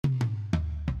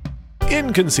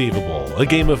Inconceivable, a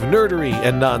game of nerdery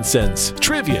and nonsense,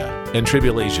 trivia and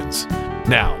tribulations.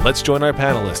 Now, let's join our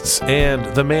panelists and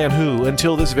the man who,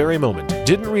 until this very moment,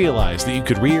 didn't realize that you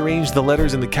could rearrange the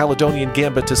letters in the Caledonian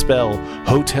Gambit to spell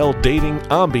hotel dating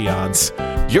ambiance,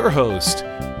 your host,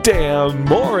 Dan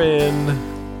Morin.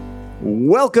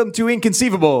 Welcome to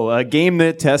Inconceivable, a game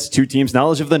that tests two teams'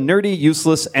 knowledge of the nerdy,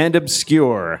 useless, and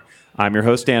obscure. I'm your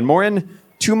host, Dan Morin.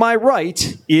 To my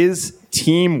right is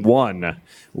Team 1.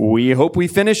 We hope we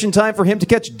finish in time for him to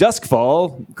catch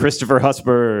Duskfall, Christopher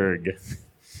Husberg.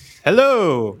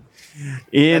 Hello.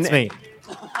 That's me.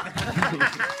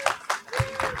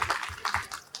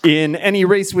 In any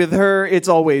race with her, it's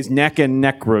always neck and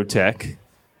Necrotech,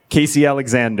 Casey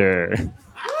Alexander.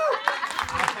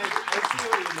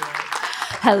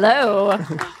 Hello.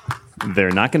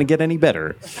 They're not going to get any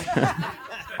better.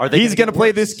 He's going to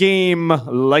play this game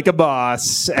like a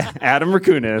boss, Adam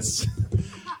Rakunas.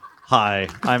 Hi,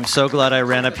 I'm so glad I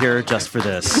ran up here just for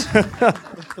this.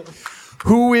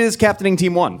 Who is captaining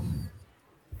Team 1?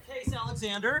 Casey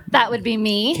Alexander. That would be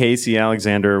me. Casey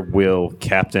Alexander will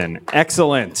captain.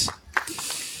 Excellent.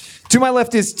 To my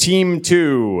left is Team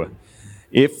 2.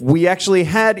 If we actually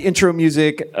had intro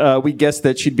music, we guessed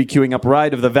that she'd be queuing up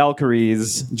Ride of the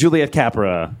Valkyries, Juliet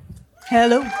Capra.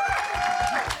 Hello.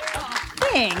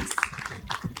 Thanks.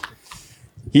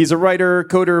 He's a writer,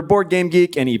 coder, board game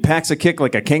geek, and he packs a kick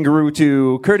like a kangaroo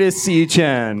too. Curtis C.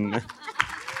 Chen.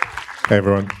 Hey,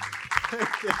 everyone.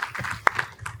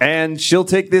 And she'll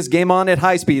take this game on at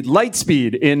high speed, light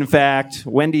speed, in fact,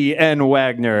 Wendy N.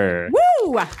 Wagner.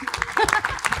 Woo!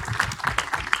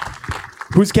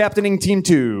 Who's captaining Team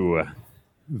 2?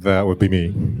 That would be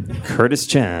me. Curtis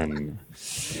Chen.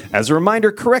 As a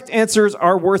reminder, correct answers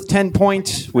are worth 10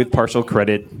 points with partial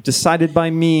credit, decided by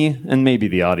me and maybe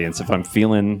the audience if I'm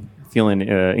feeling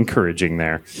encouraging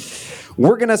there.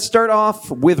 We're going to start off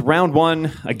with round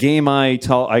 1, a game I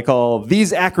call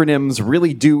These Acronyms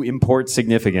Really Do Import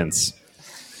Significance.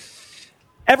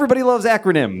 Everybody loves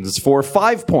acronyms. For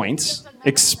 5 points,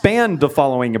 expand the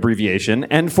following abbreviation,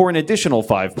 and for an additional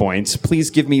 5 points, please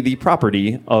give me the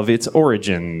property of its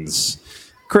origins.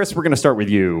 Chris, we're going to start with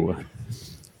you.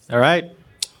 All right.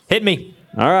 Hit me.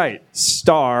 All right.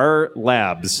 Star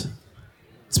Labs.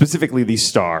 Specifically the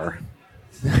star.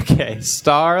 Okay.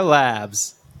 Star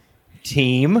Labs.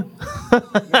 Team.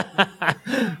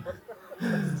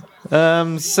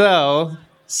 So,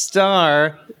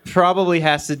 star probably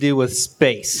has to do with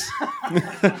space.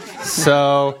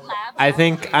 So, I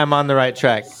think I'm on the right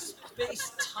track.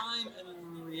 Space, time,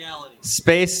 and reality.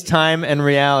 Space, time, and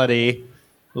reality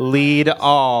lead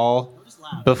all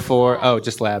before... Oh,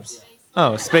 just labs.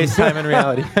 Oh, space, time, and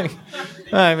reality.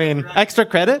 I mean, extra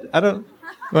credit? I don't...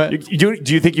 What? Do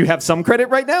you think you have some credit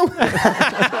right now? We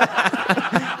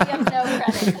have no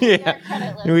credit. Yeah.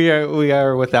 We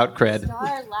are without cred.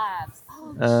 Star Labs.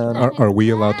 Oh, Are we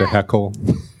allowed to heckle?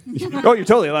 Oh, you're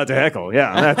totally allowed to heckle.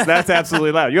 Yeah, that's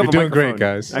absolutely allowed. You have You're a doing microphone. great,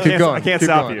 guys. I Keep going. I can't Keep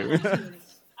stop going.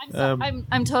 you.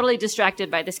 I'm totally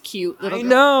distracted by this cute little I girl.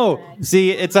 know.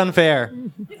 See, it's unfair.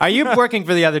 Are you working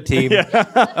for the other team?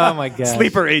 Yeah. Oh, my God.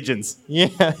 Sleeper agents.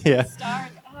 Yeah. Star.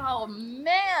 Oh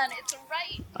man, it's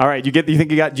right. All right, do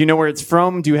you know where it's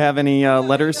from? Do you have any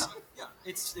letters? Yeah,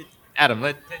 it's Adam,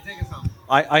 take us home.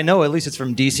 I know at least it's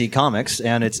from DC Comics,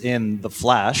 and it's in The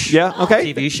Flash. Yeah,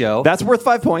 okay. TV show. That's worth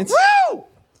 5 points. Woo!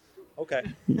 Okay.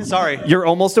 Sorry. You're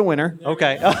almost a winner.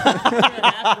 Okay.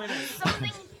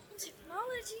 Something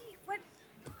technology. What?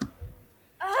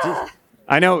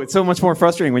 I know, it's so much more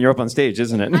frustrating when you're up on stage,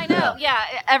 isn't it? I know. Yeah.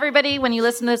 Everybody, when you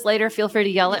listen to this later, feel free to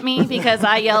yell at me because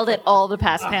I yelled at all the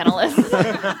past panelists.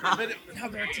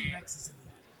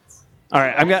 All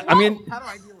right,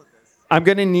 I'm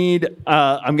gonna need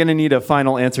a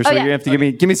final answer, so Oh, yeah. you have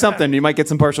to give me something. You might get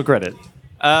some partial credit.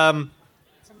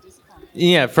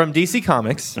 Yeah, from DC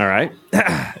Comics All right.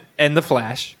 and The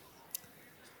Flash.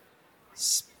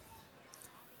 Space,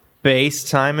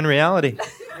 time, and reality.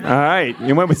 All right,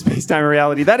 you went with space, time, and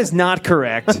reality. That is not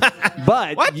correct,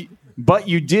 but What? but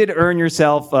you did earn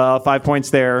yourself 5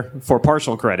 points there for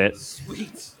partial credit.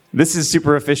 Sweet. This is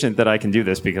super efficient that I can do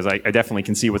this because I definitely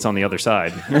can see what's on the other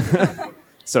side.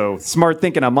 So smart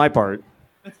thinking on my part.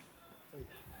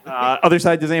 Other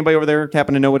side, does anybody over there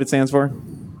happen to know what it stands for?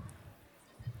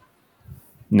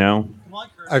 No?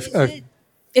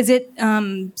 Is it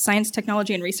science,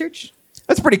 technology, and research?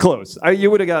 That's pretty close. You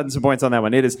would have gotten some points on that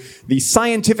one. It is the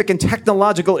Scientific and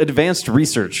Technological Advanced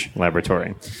Research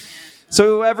Laboratory.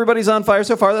 So everybody's on fire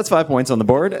so far. That's 5 points on the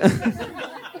board.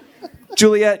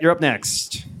 Juliet, you're up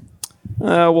next.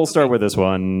 We'll start with this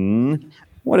one.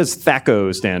 What does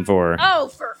THACO stand for? Oh,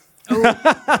 for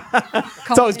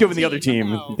It's always good when the other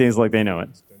team feels like they know it.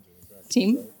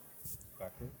 Team.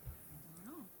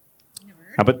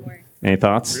 How about any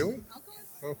thoughts? Really?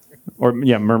 Or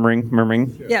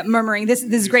murmuring. Yeah, murmuring. This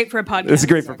is great for a podcast. This is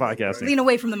great for podcasting. Lean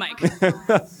away from the mic.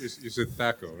 You said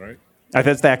Thaco, right?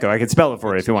 That's Thaco. I can spell it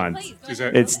for you if you want. Is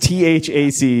that It's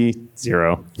THAC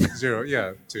 0. 0?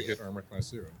 Yeah, to hit armor class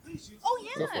 0. Oh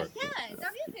Go for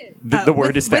it. The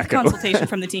word is with Thaco. consultation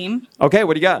from the team. Okay,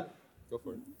 what do you got? Go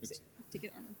for it. It's To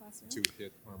hit armor class 0. to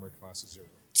hit armor class 0.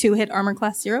 To hit armor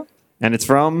class 0. And it's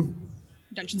from?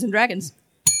 Dungeons and Dragons.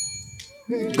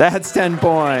 That's 10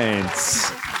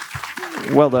 points.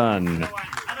 Well done.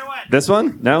 This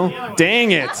one? No?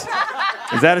 Dang it.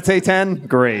 Is that a take 10?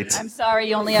 Great. I'm sorry,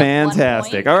 you only have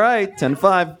Fantastic. 1 All right,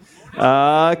 10-5.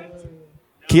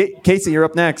 Casey, you're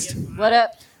up next. point. What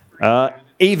up?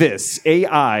 Avis,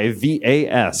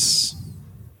 A-I-V-A-S.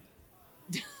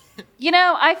 You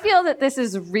know, I feel that this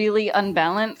is really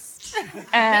unbalanced,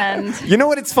 and You know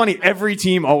what? It's funny. Every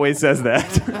team always says that.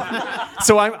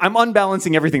 So I'm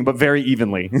unbalancing everything, but very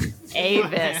evenly.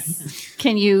 Avis.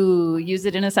 Can you use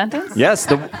it in a sentence? Yes,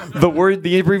 the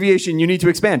abbreviation you need to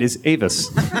expand is Avis.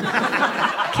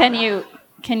 Can you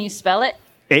spell it?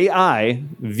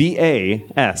 A-I-V-A-S.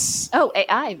 Oh,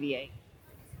 AIVA.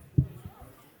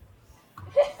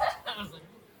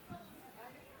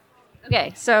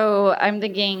 Okay, so I'm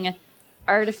thinking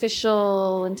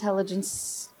artificial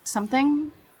intelligence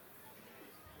something.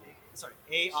 Sorry,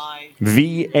 AI.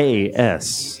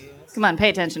 V-A-S. Come on, pay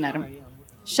attention, Adam.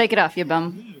 Shake it off, you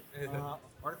bum.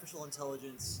 Artificial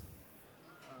intelligence.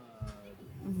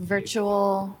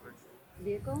 Virtual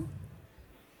vehicle?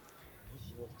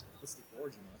 What's the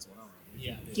origin? That's what I want.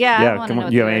 Yeah, I Yeah, wanna come know on.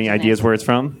 what You the have any origin ideas is. where it's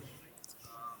from?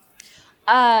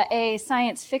 A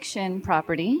science fiction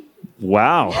property.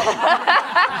 Wow.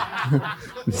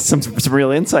 some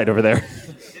real insight over there.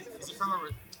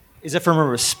 Is it from a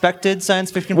respected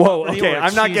science fiction Whoa, property okay. or a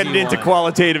I'm not cheesy getting into one?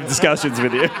 qualitative discussions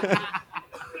with you.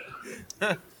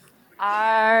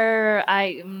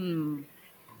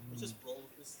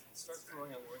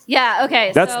 Yeah,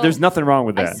 okay. so There's nothing wrong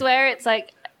with I that. swear it's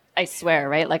like, I swear,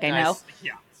 right? Like I know.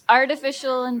 Yeah.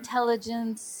 Artificial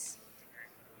intelligence.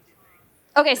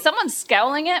 Okay, someone's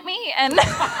scowling at me, and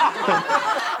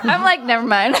I'm like, never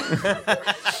mind.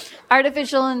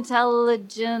 Artificial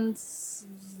intelligence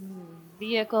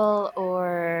vehicle,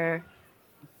 or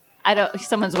I don't.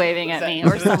 Someone's waving at me,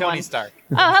 or someone. Tony Stark.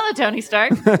 Oh, hello, Tony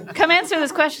Stark. Come answer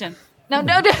this question. No.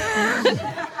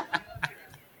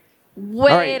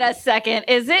 Wait right. a second.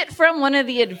 Is it from one of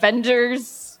the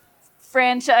Avengers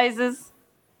franchises?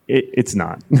 It's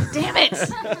not. Damn it!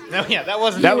 No, yeah, that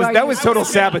wasn't. That was total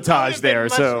sabotage there.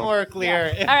 Much So more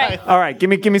clear. All right, all right, give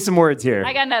me some words here.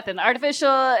 I got nothing.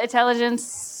 Artificial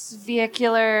intelligence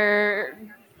vehicular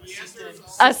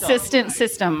assistant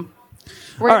system.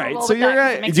 We're All gonna right, roll so with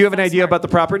that. It makes do you have an us idea smart. about the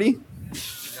property?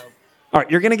 All right,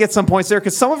 you're going to get some points there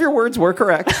because some of your words were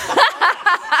correct.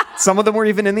 Some of them were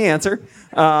even in the answer.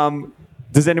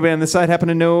 Does anybody on this side happen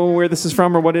to know where this is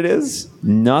from or what it is?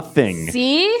 Nothing.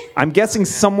 See? I'm guessing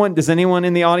does anyone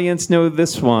in the audience know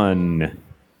this one?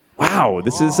 Wow,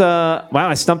 this is, wow,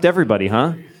 I stumped everybody,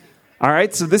 huh? All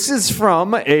right, so this is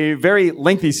from a very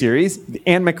lengthy series,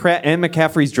 Anne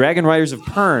McCaffrey's Dragon Riders of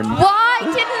Pern. Why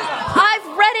didn't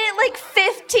I've read it like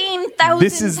 15,000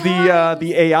 This is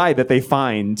the AI that they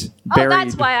find Oh, buried.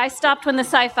 that's why I stopped when the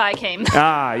sci-fi came.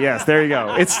 Ah, yes, there you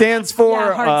go. It stands for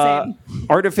Yeah, hard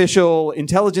Artificial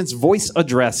Intelligence Voice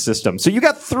Address System. So you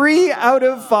got 3 out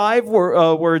of 5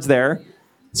 words there.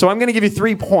 So I'm going to give you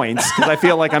 3 points because I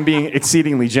feel like I'm being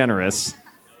exceedingly generous.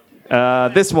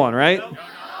 This one, right?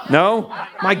 No?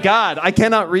 My God, I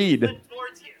cannot read.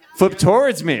 Flip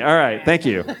towards me. All right, thank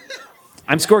you.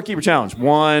 I'm scorekeeper challenge.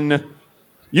 1.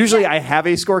 Usually I have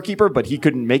a scorekeeper, but he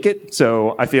couldn't make it,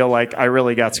 so I feel like I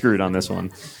really got screwed on this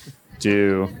one.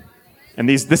 2. And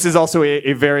this is also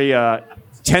a very $10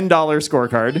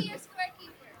 scorecard.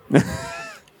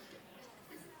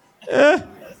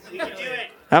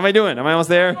 How am I doing? Am I almost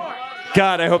there?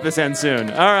 God, I hope this ends soon.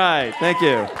 All right, thank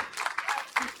you.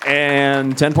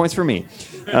 And 10 points for me.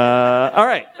 All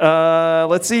right,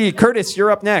 let's see. Curtis,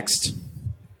 you're up next.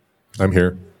 I'm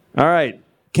here. All right.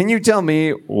 Can you tell me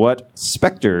what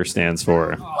Spectre stands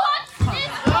for? What is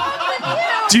wrong with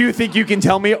you? Do you think you can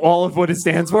tell me all of what it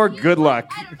stands for? Good luck.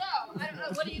 I don't know.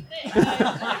 What do you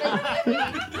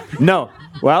think? No.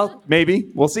 Well, maybe.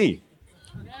 We'll see.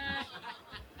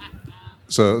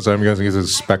 So I'm guessing it's a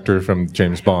Spectre from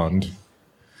James Bond.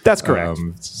 That's correct.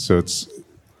 So it's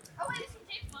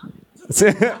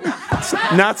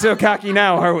Not so cocky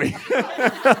now, are we?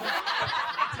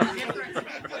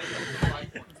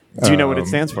 Do you know what it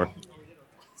stands for?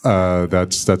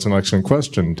 That's an excellent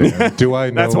question, Dan. Do I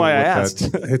know? That's why I what asked.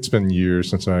 It's been years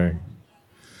since I.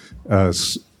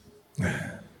 It's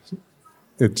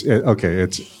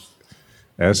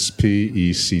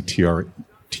SPECTRE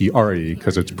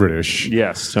because it's British.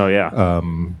 Yes. Oh, yeah.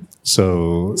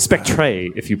 So Spectre,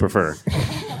 if you prefer.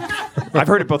 I've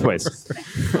heard it both ways.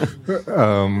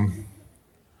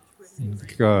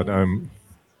 God,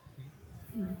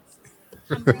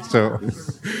 so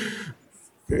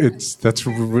that's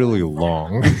really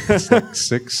long. It's like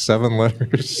 6-7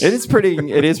 letters. It is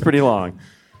pretty long.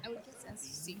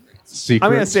 Secret?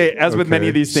 I'm going to say, as with many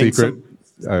of these things, Secret.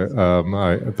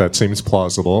 That seems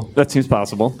plausible. that seems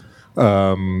possible.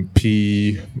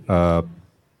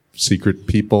 Secret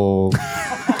people.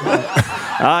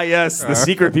 Yes, the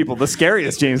secret people, the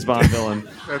scariest James Bond villain.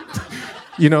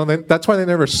 That's why they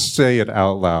never say it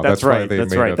out loud. That's right. Why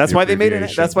That's made right. up That's the why they made it.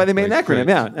 abbreviation. That's why they made an Like, acronym.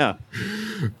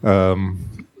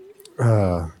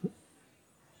 Yeah.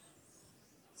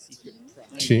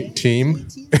 Team.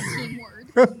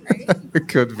 It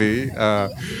could be.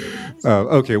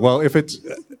 Okay. Well, if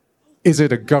is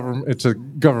it a government? It's a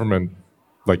government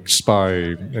like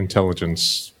spy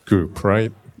intelligence group,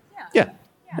 right? Yeah.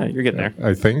 You're getting there.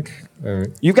 I think.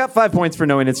 You've got 5 points for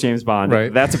knowing it's James Bond.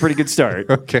 Right. That's a pretty good start.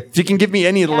 Okay. If you can give me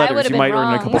any of the Yeah, I letters, would've you might been earn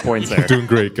a wrong. couple points there. Doing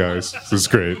great, guys. This is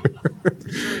great.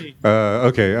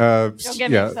 Okay. Don't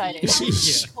get me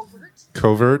excited.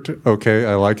 Covert. Okay,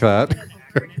 I like that.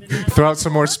 Throw out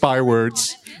some more spy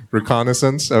words.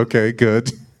 Reconnaissance. Okay,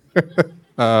 good.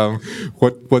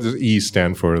 What does E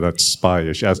stand for? That's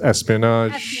spyish.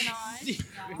 Espionage.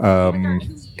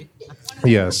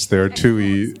 Yes, there are 2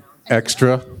 E.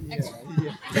 Extra.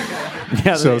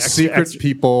 Yeah, So extra- secret extra-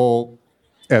 people,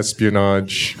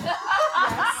 espionage,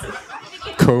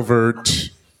 covert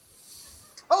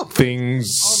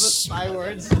things.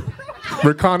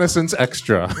 Reconnaissance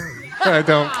extra. I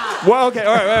don't. Well, okay.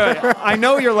 All right. Wait. I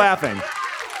know you're laughing.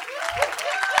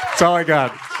 That's all I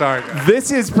got. Sorry.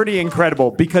 This is pretty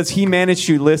incredible because he managed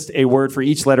to list a word for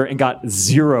each letter and got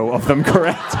 0 of them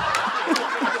correct.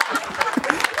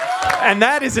 And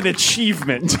that is an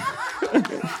achievement.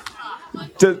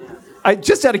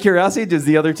 Just out of curiosity, do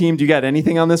you got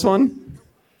anything on this one?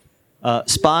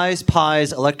 Spies,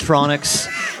 pies, electronics,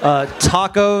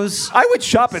 tacos. I would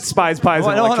shop at Spies, Pies,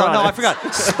 and No, hold on, Electronics.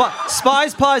 no, I forgot.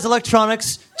 Spies, pies,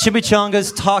 electronics,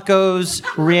 chimichangas, tacos,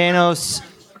 rellenos,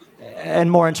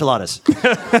 and more enchiladas.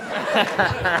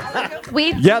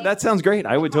 Yeah, that sounds great.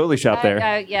 I would totally shop there.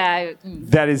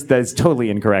 That is totally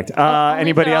incorrect. only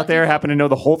Anybody for out there all happen to know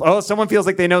the whole? Oh, someone feels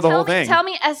like they know the whole thing. Tell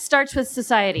me S starts with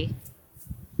society.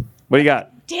 What do you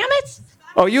got? Damn it!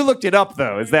 Oh, you looked it up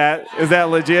though. Is that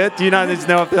legit? Do you not just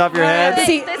know off the top of your head?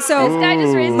 See, so this guy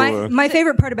just raised my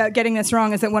favorite part about getting this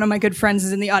wrong is that one of my good friends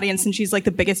is in the audience and she's like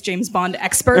the biggest James Bond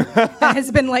expert and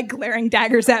has been like glaring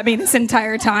daggers at me this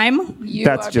entire time. You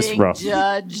That's are just being rough.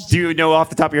 Judged. Do you know off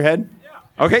the top of your head?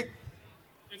 Yeah. Okay.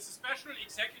 It's a special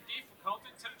executive for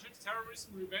counterintelligence,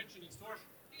 terrorism, revenge, and extortion.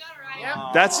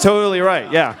 That's totally right.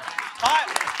 Yeah.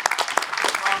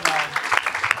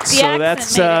 So accent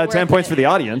that's made it 10 worth points it. for the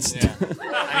audience. If I could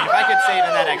say it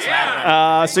in that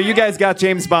accent. So you guys got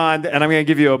James Bond, and I'm going to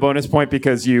give you a bonus point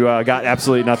because you got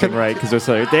absolutely nothing right. Because it's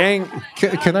like, dang,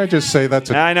 Can I just say that's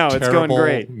a I know, it's going terrible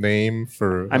great. name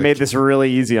for? I made this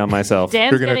really easy on myself. Dan's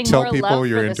You're going getting to tell more people love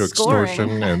you're for the into scoring.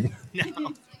 extortion and.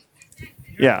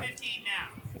 Yeah.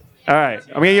 All right.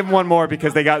 I'm going to give them one more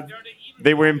because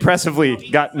they were impressively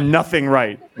got nothing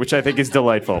right, which I think is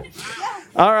delightful.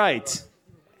 All right.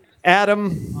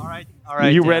 Adam, All right.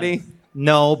 you Dan. ready?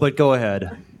 No, but go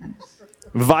ahead.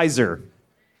 Visor.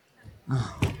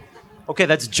 Okay,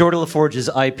 that's Jordan LaForge's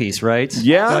eyepiece, right?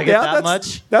 Yeah, Do I get yeah, that that's,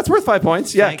 much? That's worth 5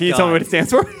 points. Yeah, Thank can you tell me God. what it stands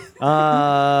for?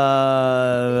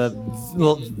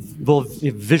 Well,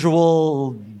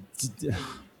 visual.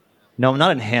 No,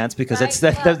 not enhanced because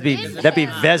that'd be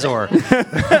Vezor.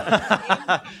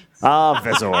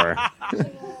 Vezor.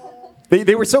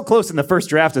 They were so close in the first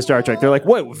draft of Star Trek. They're like,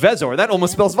 whoa, Vezor, that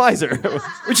almost spells visor.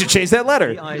 We should change that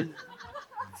letter.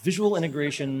 Visual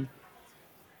integration.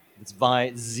 It's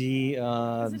by Z.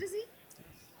 Or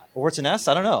it's an S?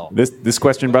 I don't know. This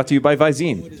question brought to you by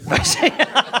Visine.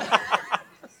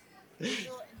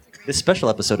 This special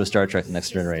episode of Star Trek: The Next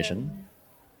Generation.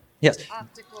 Yes.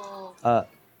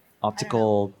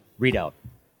 Optical readout.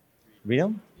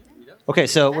 Readout? Okay,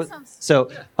 so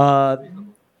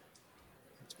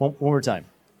one more time.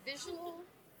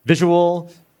 Visual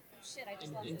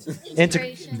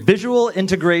visual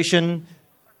integration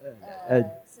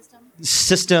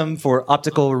system for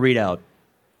optical readout.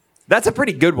 That's a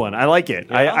pretty good one. I like it.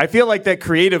 Yeah? I feel like that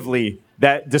creatively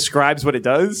that describes what it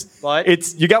does. But-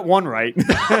 you got one right.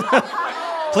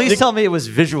 Please tell me it was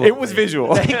visual. It was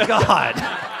visual. Thank God.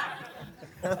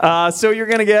 So I'm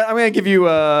gonna give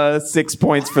you 6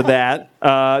 points for that.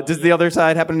 Does the other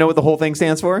side happen to know what the whole thing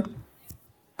stands for?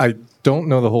 I don't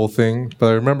know the whole thing, but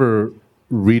I remember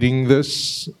reading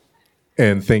this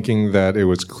and thinking that it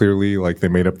was clearly like they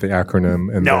made up the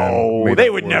acronym. And No, they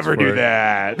would never do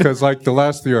that. Because like the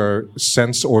last three are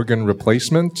sense organ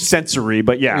replacement. Sensory,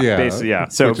 but basically, yeah.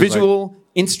 So Which is visual,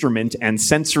 instrument, and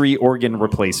sensory organ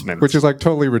replacement. Which is like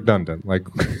totally redundant. Like,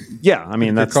 yeah, I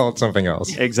mean, they that's call it something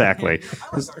else. exactly.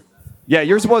 Yeah,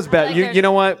 yours was better. You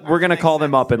know what? We're going to call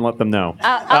them up and let them know.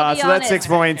 I'll be so that's honest. 6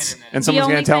 points, and someone's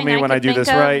only going to tell thing me I when I could do this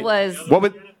think of right. was What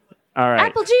would? All right.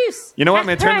 apple juice. You know what? I'm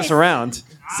going to turn Half this price. around.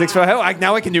 6 4.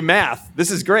 Now I can do math. This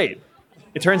is great.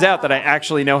 It turns out that I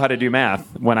actually know how to do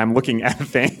math when I'm looking at a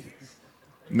thing.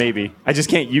 Maybe I just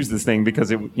can't use this thing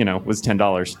because it, was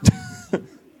 $10.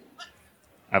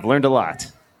 I've learned a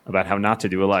lot about how not to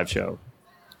do a live show.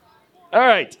 All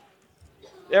right,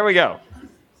 there we go.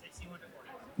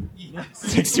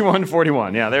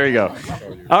 61-41. Yeah, there you go.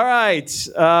 All right,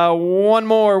 one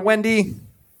more, Wendy.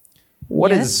 What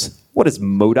does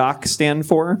MODOK stand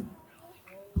for?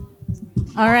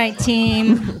 All right,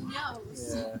 team.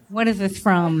 What is this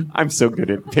from? I'm so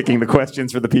good at picking the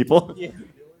questions for the people.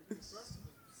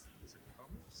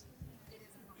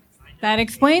 That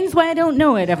explains why I don't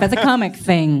know it if it's a comic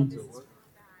thing.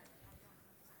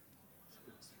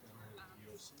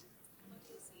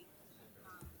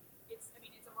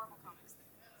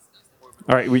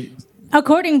 All right,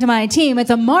 According to my team, it's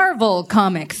a Marvel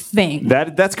Comics thing.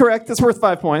 that's correct. That's worth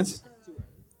 5 points.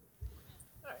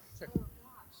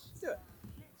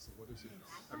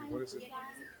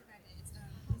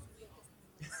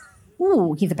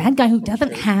 Ooh, he's a bad guy who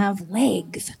doesn't have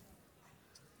legs.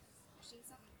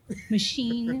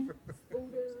 Machine.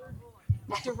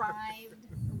 Derived,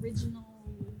 original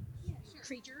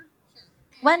creature.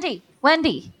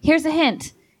 Wendy, here's a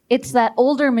hint. It's that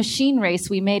older machine race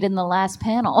we made in the last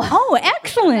panel. Oh,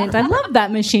 excellent. I love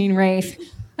that machine race.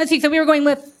 Let's see. So we were going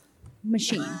with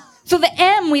machine. So the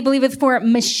M, we believe, is for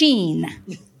machine.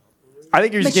 I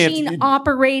think you're just Machine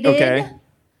operated. Okay.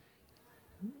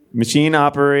 Machine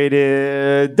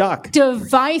operated duck.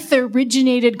 Device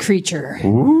originated creature.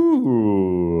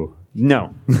 Ooh.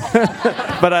 No.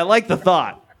 But I like the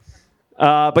thought.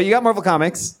 But you got Marvel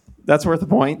Comics. That's worth a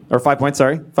point. Or 5 points,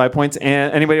 sorry. 5 points.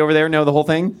 And anybody over there know the whole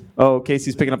thing? Oh,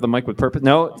 Casey's picking up the mic with purpose.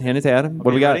 No, hand it to Adam.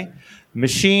 What do we got? Ready?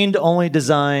 Machined, only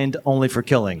designed, only for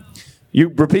killing. You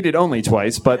repeated only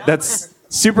twice, but that's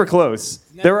super close.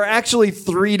 There are actually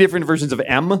 3 different versions of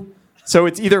M. So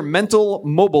it's either mental,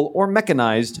 mobile, or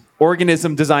mechanized.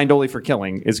 Organism designed only for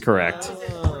killing is correct.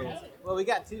 Well, we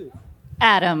got 2.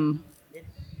 Adam.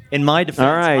 In my defense,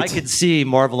 All right. I could see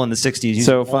Marvel in the 60s using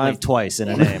So only 5 twice in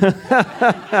a name.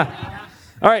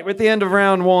 All right, we're at the end of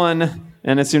round 1,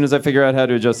 and as soon as I figure out how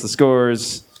to adjust the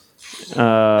scores,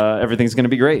 everything's going to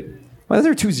be great. Why are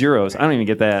there 2 zeros? I don't even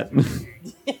get that.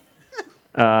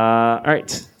 All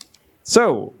right.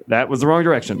 So, that was the wrong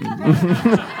direction.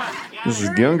 This is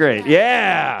going great.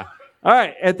 Yeah! All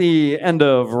right, at the end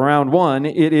of round 1,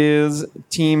 it is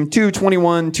Team 2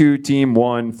 21 to Team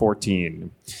 1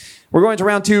 14. We're going to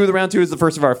round 2. The round 2 is the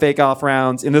first of our fake-off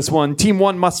rounds. In this one, Team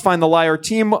 1 must find the liar.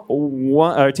 Team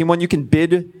 1, you can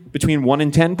bid between 1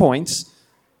 and 10 points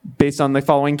based on the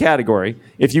following category.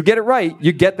 If you get it right,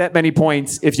 you get that many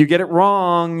points. If you get it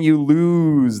wrong, you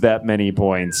lose that many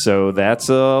points. So that's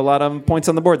a lot of points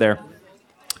on the board there.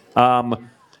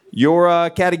 Your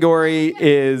category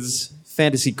is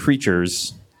fantasy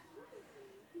creatures.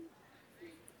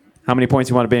 How many points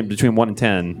do you want to bid between 1 and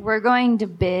 10? We're going to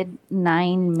bid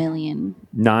 9 million.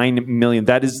 9 million.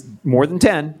 That is more than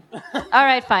 10. All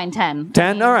right, fine, 10.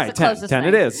 10? All right, It's the 10. closest 10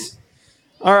 thing. it is.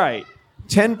 All right.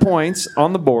 10 points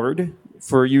on the board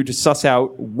for you to suss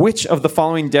out which of the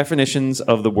following definitions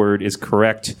of the word is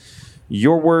correct.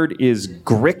 Your word is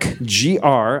Grick, G-R-I-C-K.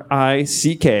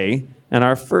 And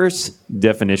our first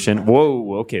definition,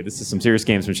 whoa, okay, this is some serious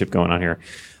gamesmanship going on here.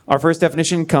 Our first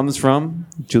definition comes from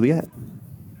Juliet.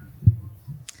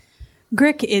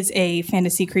 Grick is a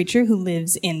fantasy creature who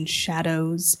lives in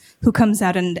shadows, who comes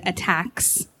out and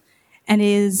attacks, and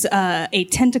is a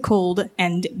tentacled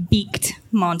and beaked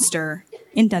monster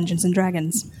in Dungeons &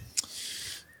 Dragons.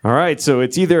 All right, so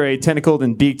it's either a tentacled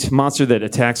and beaked monster that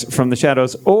attacks from the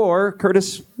shadows, or,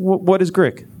 Curtis, what is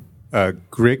Grick?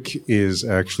 Grick is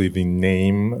actually the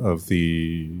name of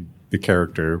the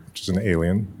character, which is an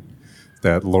alien,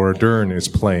 that Laura Dern is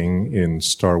playing in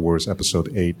Star Wars Episode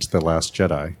 8, The Last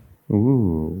Jedi.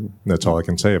 Ooh. That's all I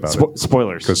can say about it.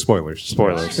 Spoilers. Because spoilers.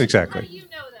 Spoilers. Yes, exactly. You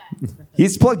know that.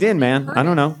 He's plugged in, man. I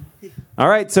don't know. All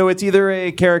right, so it's either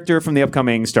a character from the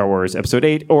upcoming Star Wars Episode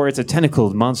 8, or it's a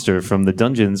tentacled monster from the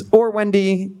dungeons, or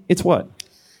Wendy, it's what?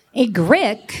 A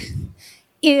Grick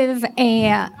is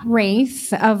a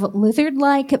race of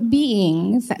lizard-like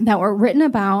beings that were written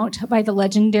about by the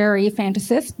legendary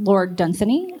fantasist Lord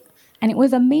Dunsany, and it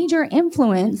was a major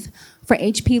influence for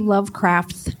H.P.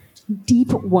 Lovecraft's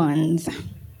Deep Ones.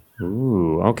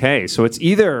 Ooh, okay. So it's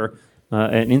either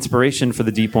an inspiration for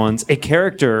the Deep Ones, a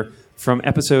character from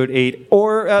Episode 8,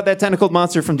 or that tentacled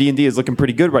monster from D&D is looking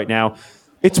pretty good right now.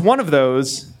 It's one of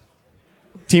those.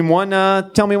 Team 1,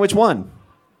 tell me which one.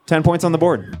 10 points on the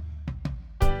board.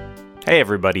 Hey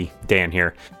everybody, Dan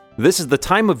here. This is the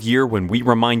time of year when we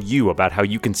remind you about how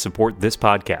you can support this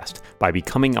podcast by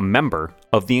becoming a member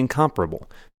of The Incomparable.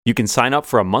 You can sign up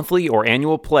for a monthly or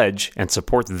annual pledge and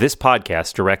support this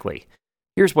podcast directly.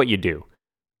 Here's what you do.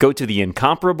 Go to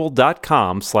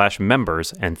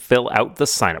theincomparable.com/members and fill out the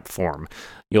sign-up form.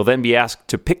 You'll then be asked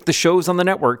to pick the shows on the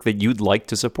network that you'd like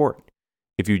to support.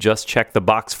 If you just check the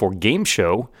box for Game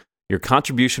Show, your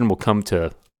contribution will come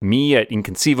to me at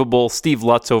Inconceivable, Steve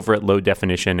Lutz over at Low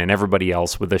Definition, and everybody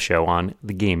else with a show on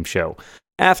The Game Show.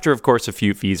 After, of course, a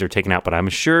few fees are taken out, but I'm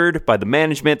assured by the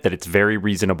management that it's very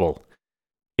reasonable.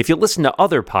 If you listen to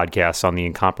other podcasts on the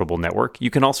Incomparable Network,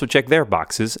 you can also check their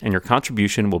boxes, and your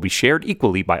contribution will be shared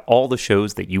equally by all the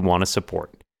shows that you want to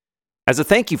support. As a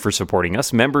thank you for supporting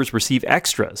us, members receive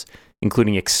extras,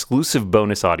 including exclusive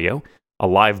bonus audio, a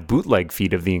live bootleg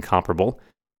feed of The Incomparable,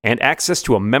 and access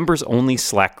to a members-only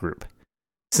Slack group.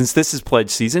 Since this is pledge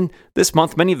season, this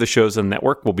month many of the shows on the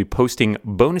network will be posting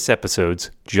bonus episodes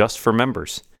just for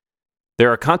members.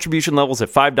 There are contribution levels at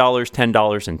 $5,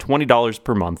 $10, and $20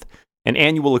 per month, and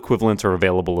annual equivalents are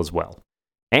available as well.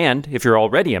 And if you're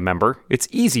already a member, it's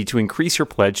easy to increase your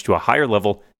pledge to a higher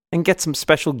level and get some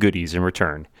special goodies in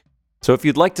return. So if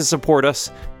you'd like to support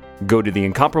us, go to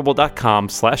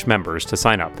theincomparable.com/members to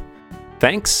sign up.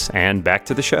 Thanks, and back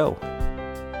to the show.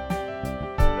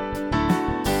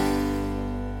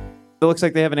 It looks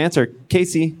like they have an answer.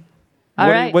 Casey, All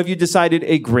right. what have you decided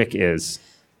a Grick is?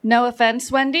 No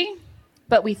offense, Wendy,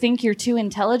 but we think you're too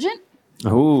intelligent.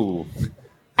 Ooh.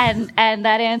 And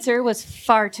that answer was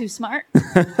far too smart.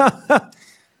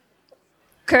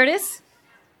 Curtis,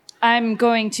 I'm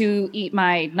going to eat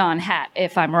my non-hat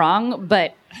if I'm wrong,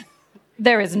 but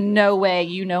there is no way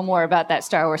you know more about that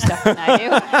Star Wars stuff than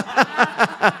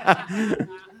I do.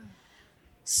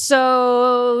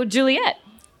 So, Juliet.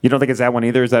 You don't think it's that one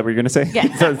either? Is that what you're going to say?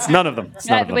 Yeah. So it's none of them. It's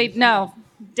none of them. Wait, no.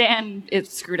 Dan, it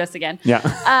screwed us again.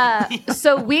 Yeah.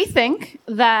 So we think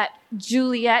that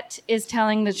Juliet is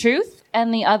telling the truth,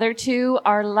 and the other two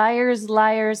are liars,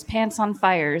 liars, pants on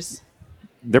fires.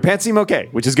 Their pants seem okay,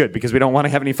 which is good because we don't want to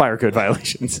have any fire code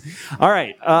violations. All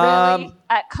right. Really?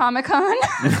 At Comic-Con?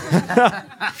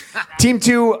 Team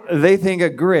 2, they think a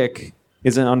Grick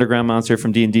is an underground monster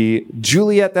from D&D.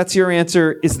 Juliet, that's your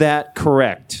answer. Is that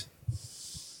correct?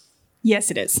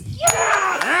 Yes, it is.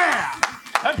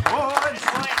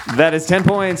 That is 10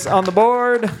 points on the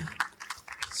board.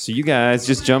 So you guys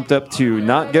just jumped up to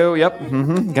not go. Yep.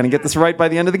 Gonna get this right by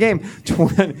the end of the game.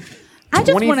 I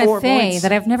just want to say points.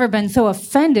 that I've never been so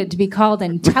offended to be called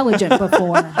intelligent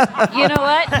before. You know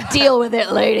what? Deal with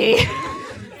it, lady.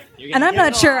 And I'm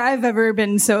not sure I've ever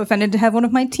been so offended to have one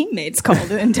of my teammates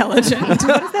called intelligent. What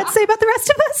does that say about the rest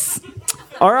of us?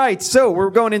 All right, so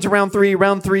we're going into round 3.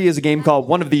 Round 3 is a game called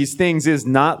One of These Things Is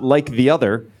Not Like the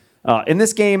Other. In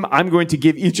this game, I'm going to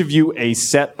give each of you a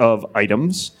set of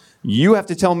items. You have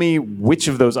to tell me which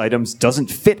of those items doesn't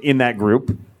fit in that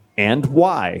group and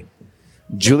why.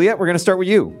 Juliet, we're going to start with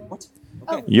you. What?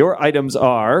 Okay. Your items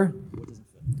are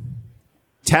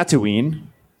Tatooine,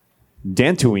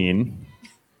 Dantooine,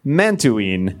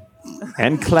 Mantooine,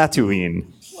 and Klaatooine.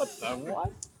 What the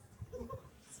what?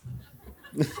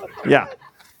 Yeah.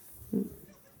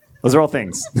 Those are all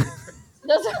things.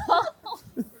 Those are all.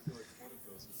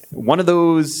 One of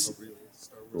those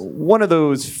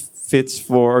fits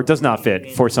for, or does not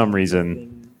fit for some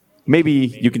reason. Maybe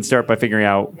you can start by figuring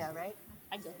out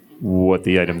what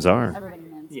the items are. A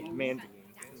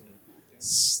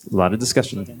lot of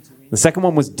discussion. The second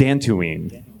one was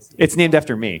Dantooine. It's named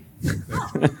after me.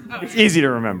 It's easy to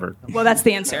remember. Well, that's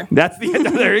the answer. That's the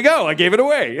there you go. I gave it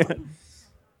away.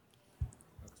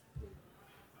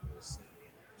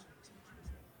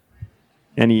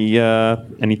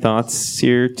 Any thoughts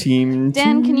here, team?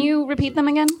 Dan, can you repeat them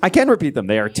again? I can repeat them.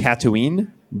 They are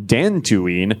Tatooine,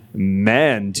 Dantooine,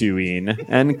 Mantooine,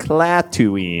 and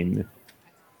Klaatooine.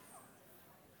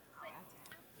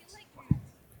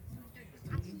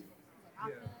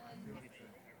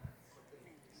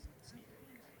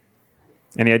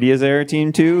 Any ideas there,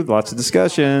 team 2? Lots of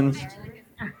discussion.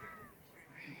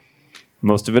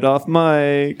 Most of it off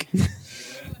mic.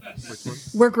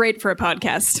 We're great for a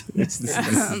podcast.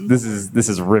 This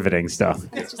is riveting stuff.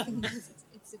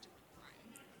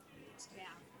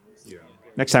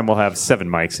 Next time we'll have 7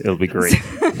 mics. It'll be great,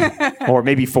 or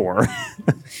maybe 4.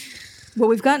 Well,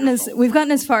 we've gotten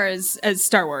as far as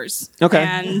Star Wars. Okay.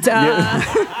 And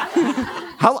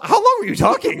How long were you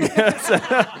talking?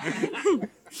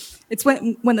 it's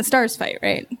when the stars fight,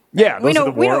 right? Yeah, those We know are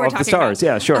the what we're War of the talking Stars.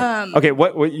 about. Yeah, sure. Okay,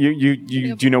 what you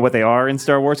do you know what they are in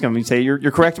Star Wars? Can we say you're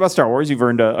correct about Star Wars? You've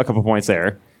earned a couple points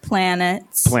there.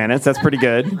 Planets. That's pretty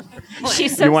good.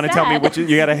 She's so You want to tell me sad. which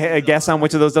you got a guess on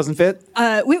which of those doesn't fit?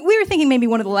 We were thinking maybe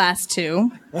one of the last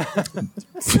 2.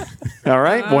 All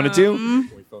right, 1 and 2.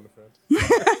 Can we phone a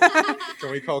friend?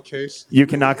 Can we call Case? You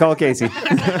cannot call Casey.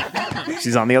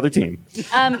 She's on the other team.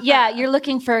 Yeah, you're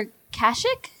looking for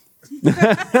Kashyyyk?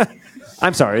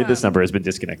 I'm sorry, this number has been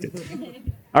disconnected.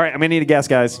 All right, I'm gonna need a guess,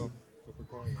 guys.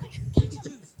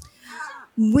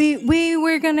 We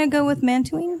were gonna go with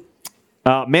Mantuine.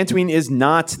 Mantuine is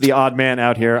not the odd man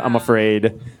out here, I'm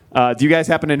afraid. Do you guys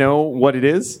happen to know what it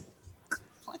is?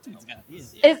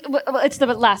 It's the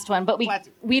last one, but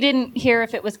we didn't hear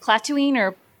if it was Clatuine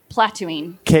or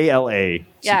Platuine. KLA.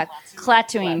 Yeah,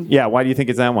 Clatuine. Yeah, why do you think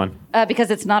it's that one?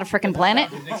 Because it's not a freaking planet.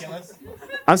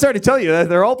 I'm sorry to tell you that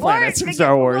they're all planets from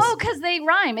Star Wars. Oh, because they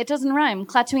rhyme. It doesn't rhyme.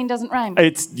 Clatuine doesn't rhyme.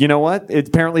 You know what? It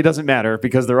apparently doesn't matter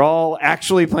because they're all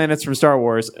actually planets from Star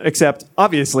Wars, except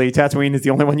obviously Tatooine is the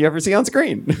only one you ever see on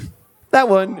screen. That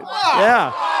one,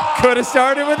 yeah. Could have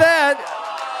started with that.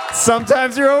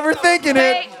 Sometimes you're overthinking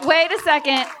it. Wait a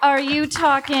second. Are you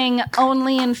talking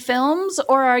only in films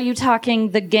or are you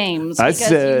talking the games? I Because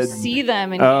said- you see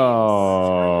them in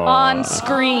on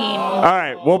screen. All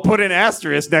right, we'll put an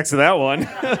asterisk next to that one.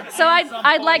 So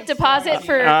I'd like to pause it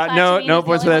for no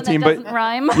points for that team, but doesn't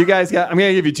rhyme. you guys I'm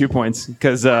gonna give you 2 points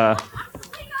because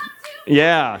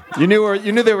yeah, you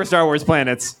knew they were Star Wars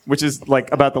planets, which is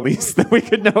like about the least that we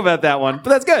could know about that one. But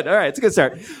that's good. All right, it's a good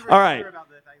start. All right,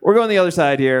 we're going the other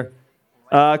side here.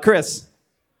 Chris,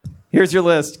 here's your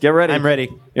list. Get ready. I'm ready.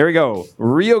 Here we go.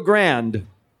 Rio Grande,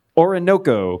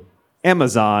 Orinoco,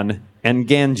 Amazon, and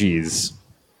Ganges.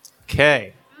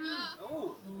 Okay.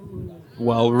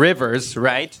 Well, rivers,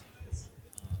 right?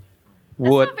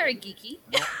 Would Not very geeky.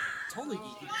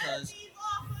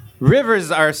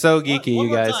 rivers are so geeky, you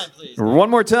guys. One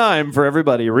more time for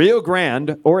everybody. Rio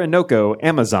Grande, Orinoco,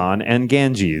 Amazon, and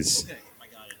Ganges.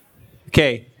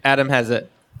 Okay, Adam has it.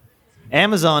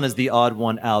 Amazon is the odd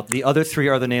one out. The other 3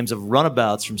 are the names of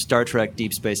runabouts from Star Trek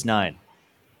Deep Space Nine.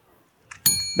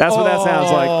 That's what that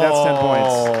sounds like. That's 10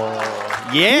 points.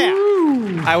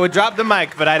 Yeah. I would drop the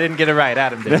mic, but I didn't get it right.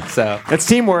 Adam did. So That's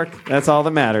teamwork. That's all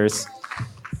that matters.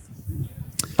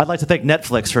 I'd like to thank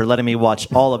Netflix for letting me watch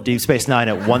all of Deep Space Nine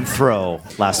at one throw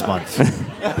last month.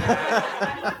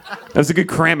 That was a good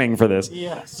cramming for this.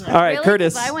 Yes. All right, Really?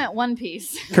 Curtis. 'Cause I went One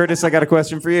Piece. Curtis, I got a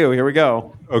question for you. Here we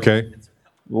go. Okay.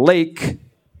 Lake,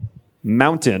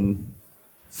 mountain,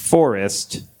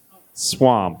 forest,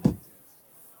 swamp.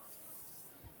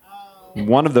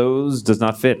 One of those does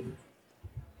not fit.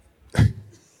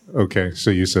 Okay, so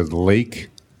you said lake,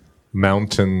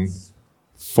 mountain,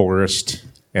 forest,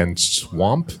 and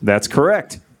swamp? That's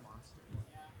correct.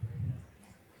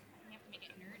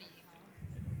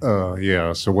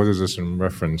 Yeah, so what is this in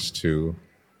reference to?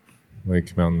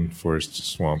 Lake, mountain, forest,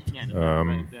 swamp.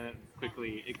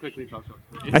 It quickly talks about.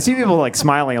 I see people like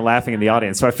smiling and laughing in the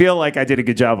audience, so I feel like I did a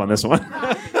good job on this one.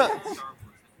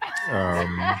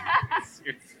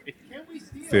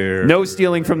 There. No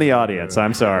stealing from the audience.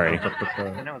 I'm sorry.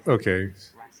 Okay.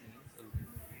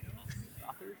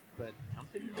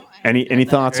 Any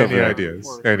thoughts Any over there?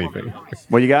 ideas? Anything.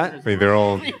 What you got? I mean, they're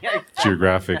all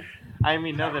geographic-ish I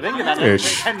mean, no, the thing about it.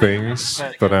 things,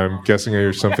 but I'm guessing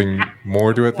there's something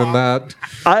more to it than that.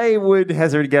 I would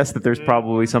hazard a guess that there's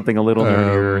probably something a little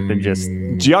nerdier than just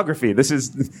geography. This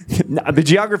is the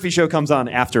geography show comes on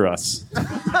after us.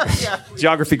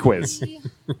 Geography quiz.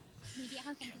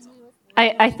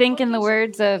 I think, in the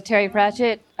words of Terry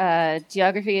Pratchett,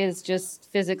 geography is just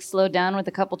physics slowed down with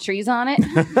a couple trees on it.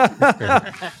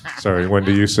 Sorry,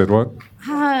 Wendy, you said what?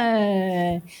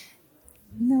 No,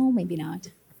 maybe not.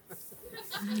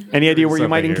 Any idea where you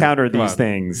might Something here. encounter Come these on.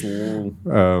 things?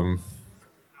 The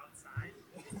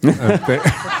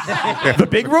The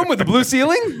big room with the blue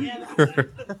ceiling?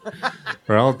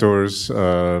 We're outdoors.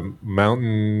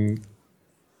 Mountain.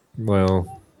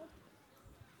 Well,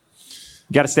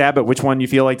 You got to stab at which one you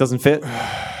feel like doesn't fit?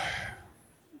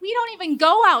 We don't even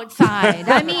go outside.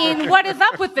 I mean, what is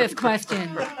up with this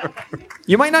question?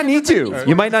 You might not need to.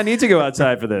 You might not need to go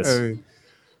outside for this.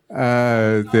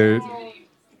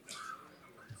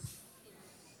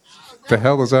 The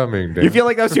hell does that mean, Dan? You feel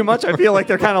like that was too much? I feel like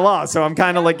they're kind of lost, so I'm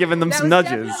kind of like giving them some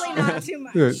nudges. Not too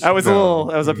much. I was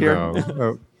up here.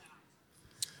 No.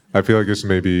 I feel like this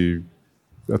may be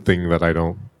a thing that I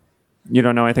don't. You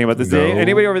don't know anything about this No. day?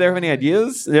 Anybody over there have any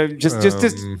ideas? Just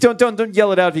don't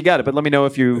yell it out if you got it, but let me know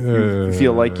if you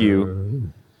feel like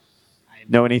you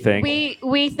know anything.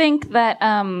 We think that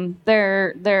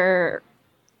they're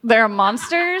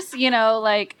monsters,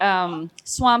 like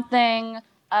Swamp Thing.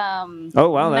 Oh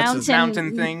wow, that's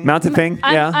Mountain thing. mountain thing.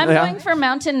 Yeah, I'm yeah. going for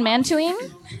Mountain Mantuine.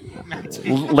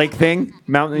 Lake thing,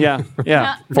 mountain.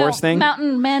 Yeah. Forest thing.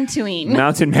 Mountain Mantuine.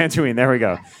 Mountain Mantuine. There we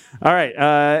go. All right.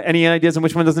 Any ideas on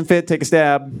which one doesn't fit? Take a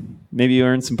stab. Maybe you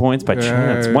earn some points by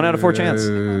chance. 1 out of 4 chance.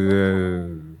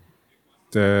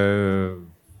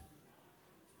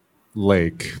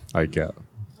 Lake, I get.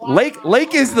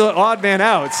 Lake is the odd man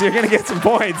out, so you're gonna get some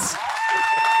points.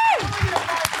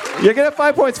 You're gonna have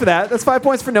 5 points for that. That's 5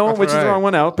 points for no one, which is the wrong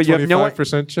one out. But you have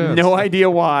 25% chance. no idea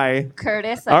why.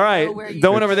 Curtis. All right,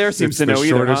 no one over there seems to know the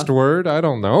either. shortest Huh? word. I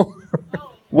don't know.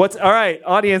 All right,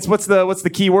 audience? What's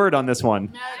the key word on this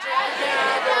one?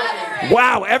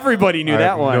 Wow, everybody knew I that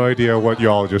have one. no idea what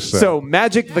y'all just said. So,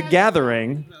 Magic the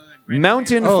Gathering,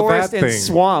 mountain, Oh, forest, that and thing.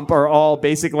 swamp are all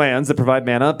basic lands that provide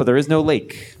mana, but there is no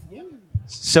lake.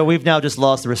 So we've now just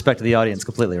lost the respect of the audience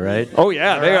completely, right? Oh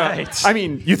yeah, they are. Right. I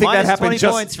mean, you think Minus that 20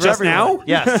 happened points for just everyone. now?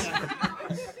 Yes.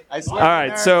 All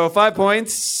right, so 5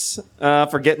 points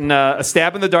for getting a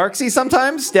stab in the dark. See,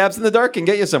 sometimes stabs in the dark can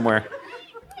get you somewhere.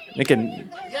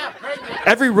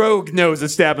 Every rogue knows a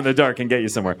stab in the dark can get you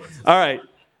somewhere. All right,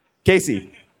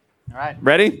 Casey. All right.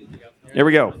 Ready? Here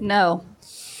we go. No.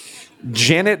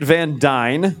 Janet Van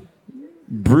Dyne,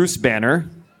 Bruce Banner,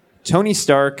 Tony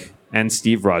Stark, and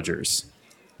Steve Rogers.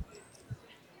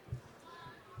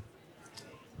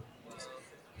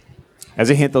 As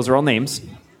a hint, those are all names.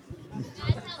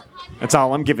 That's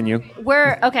all I'm giving you.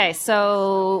 Okay,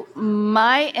 so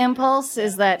my impulse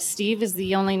is that Steve is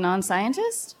the only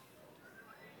non-scientist?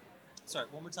 Sorry,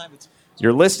 one more time.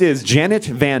 Your list is Janet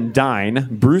Van Dyne,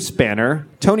 Bruce Banner,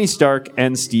 Tony Stark,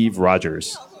 and Steve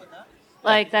Rogers.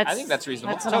 I think that's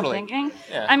reasonable. That's what Totally. I'm thinking.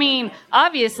 Yeah. I mean,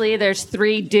 obviously, there's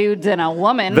 3 dudes and a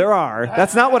woman. There are.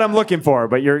 That's not what I'm looking for,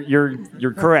 but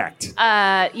you're correct.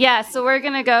 Yeah, so we're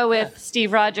going to go with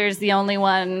Steve Rogers, the only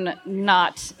one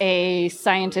not a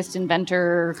scientist,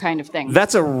 inventor kind of thing.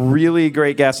 That's a really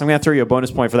great guess. I'm going to throw you a bonus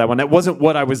point for that one. That wasn't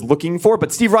what I was looking for,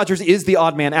 but Steve Rogers is the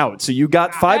odd man out. So you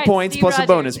got 5 Right, points Steve plus a Rogers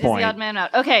bonus is point. the odd man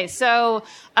out. Okay, so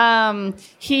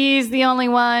he's the only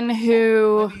one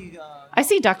who... I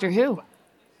see Doctor Who.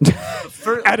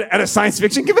 At a science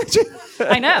fiction convention?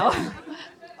 I know.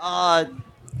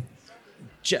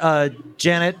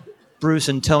 Janet, Bruce,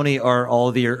 and Tony are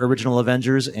all the original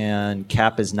Avengers, and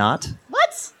Cap is not.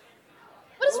 What?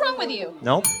 What is wrong with you?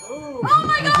 Nope. Oh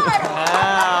my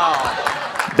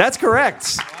god! That's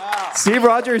correct. Steve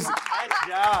Rogers.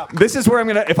 This is where I'm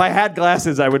going to, if I had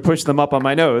glasses, I would push them up on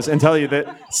my nose and tell you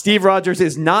that Steve Rogers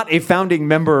is not a founding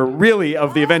member, really,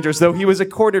 of the Avengers, though he was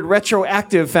accorded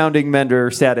retroactive founding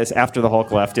member status after the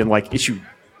Hulk left in, issue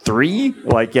 3?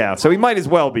 So he might as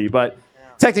well be, but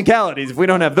technicalities, if we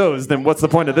don't have those, then what's the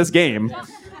point of this game?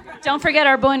 Don't forget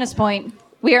our bonus point.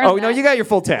 We are. Oh, no, you got your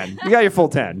full 10. You got your full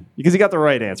 10 because you got the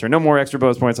right answer. No more extra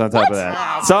bonus points on top of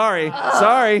that. Sorry.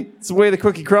 It's the way the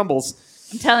cookie crumbles.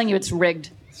 I'm telling you, it's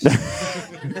rigged.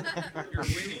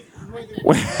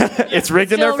 It's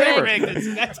rigged in their Still favor.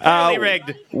 rigged. That's totally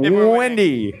rigged.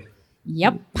 Wendy,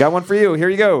 Yep. got one for you. Here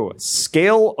you go.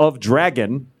 Scale of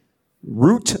dragon,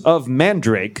 root of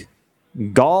mandrake,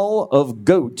 gall of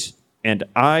goat, and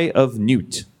eye of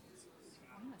newt.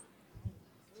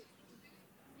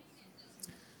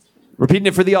 Repeating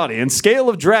it for the audience. Scale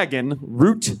of dragon,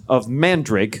 root of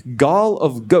mandrake, gall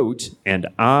of goat, and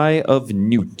eye of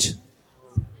newt.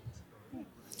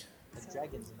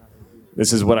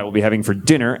 This is what I will be having for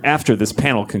dinner after this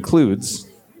panel concludes.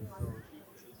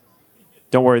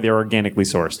 Don't worry, they're organically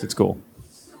sourced. It's cool.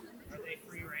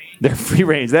 They're free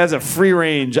range. That's a free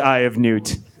range eye of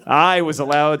newt. I was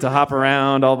allowed to hop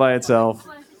around all by itself.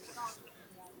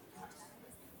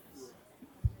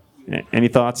 Any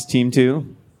thoughts, Team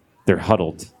 2? They're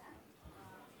huddled.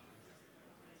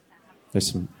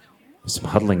 There's some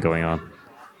huddling going on.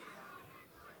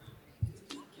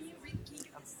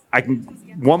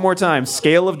 One more time.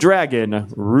 Scale of dragon,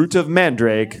 root of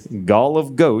mandrake, gall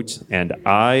of goat, and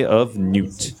eye of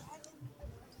newt.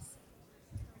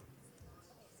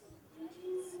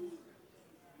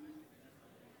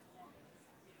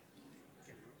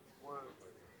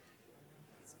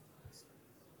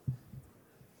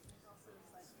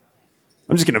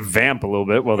 I'm just going to vamp a little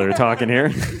bit while they're talking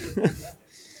here.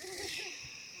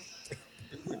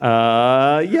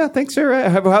 Yeah, thanks, Sarah.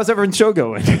 How's everyone's show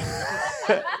going?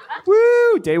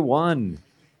 Woo! Day one.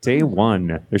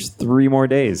 There's 3 more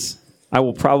days. I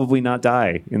will probably not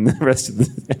die in the rest of the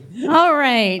day. All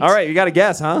right. All right, you got a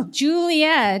guess, huh?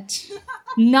 Juliet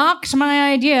knocked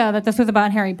my idea that this was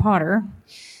about Harry Potter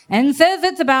and says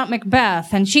it's about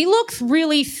Macbeth, and she looks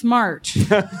really smart.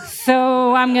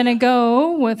 So I'm going to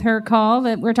go with her call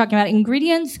that we're talking about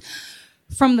ingredients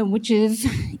from the witches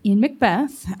in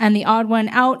Macbeth, and the odd one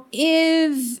out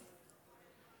is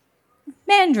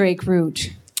mandrake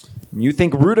root. You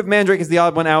think root of mandrake is the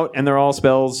odd one out, and they're all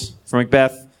spells from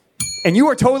Macbeth. And you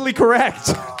are totally correct.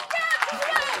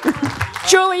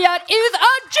 Juliet is a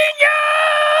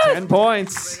genius! 10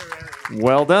 points.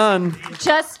 Well done.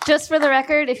 Just for the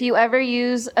record, if you ever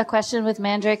use a question with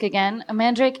mandrake again, a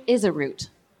mandrake is a root.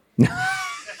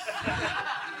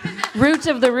 Root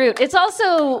of the root. It's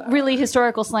also really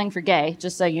historical slang for gay,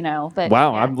 just so you know. But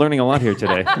Wow, yeah. I'm learning a lot here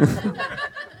today.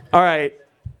 All right.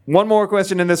 One more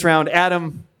question in this round.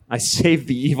 Adam, I saved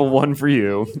the evil one for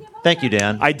you. Thank you,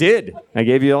 Dan. I did. I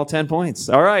gave you all 10 points.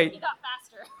 All right. You got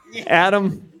faster.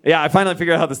 Adam. Yeah, I finally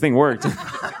figured out how this thing worked.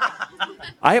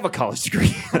 I have a college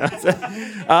degree.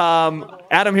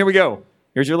 Adam, here we go.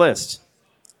 Here's your list.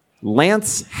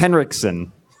 Lance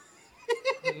Henriksen.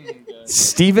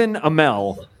 Stephen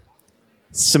Amell.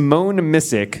 Simone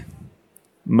Missick.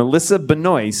 Melissa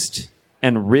Benoist.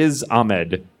 And Riz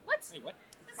Ahmed. That's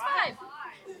 5.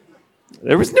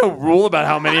 There was no rule about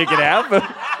how many it could have.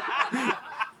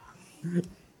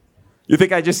 You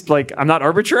think I just, I'm not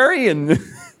arbitrary and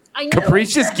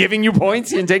capricious, giving you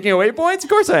points and taking away points? Of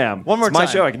course I am. One more It's my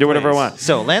time, show. I can do whatever I please. want.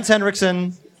 So, Lance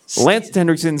Henriksen.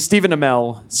 Stephen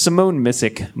Amell, Simone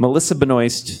Missick, Melissa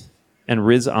Benoist, and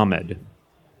Riz Ahmed.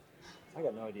 I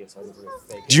got no idea. So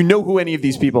Do you know who any of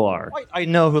these people are? I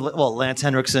know who. Well, Lance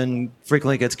Henriksen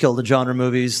frequently gets killed in genre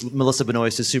movies. Melissa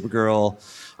Benoist is Supergirl.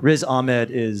 Riz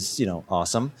Ahmed is,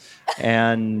 awesome.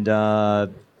 And Who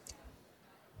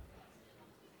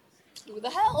the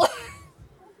hell?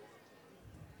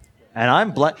 and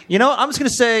I'm black. I'm just gonna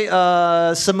say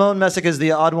Simone Messick is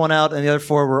the odd one out, and the other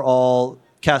 4 were all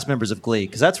cast members of Glee,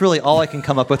 because that's really all I can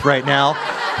come up with right now.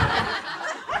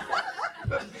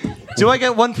 Do I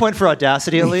get 1 point for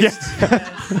audacity at least?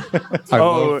 I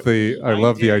love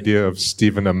the idea of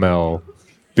Stephen Amell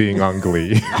being on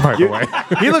Glee. By the way,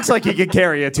 He looks like he could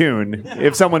carry a tune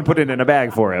if someone put it in a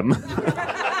bag for him.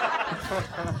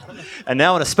 And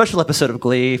now in a special episode of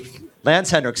Glee,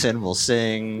 Lance Henriksen will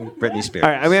sing Britney Spears.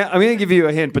 All right, I'm going to give you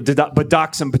a hint, but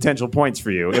dock some potential points for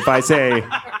you. If I say,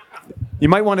 you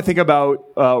might want to think about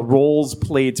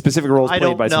specific roles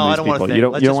played by some of these people. You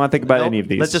don't want to think about any of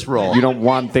these. Let's just roll. You don't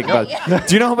want to think about.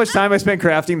 Do you know how much time I spent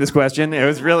crafting this question? It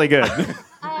was really good.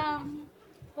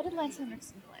 What did Lance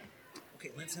Henriksen play?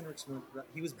 Okay, Lance Henriksen,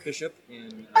 he was Bishop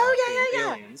in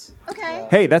yeah. Aliens. Okay.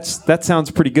 Hey, that sounds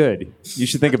pretty good. You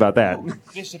should think about that.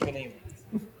 Bishop in Aliens.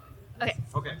 Okay.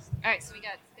 Okay. All right, so we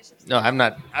got Bishop's. No, I'm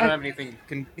not. I don't have anything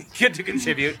good to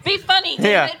contribute. Be funny,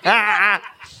 David. Yeah.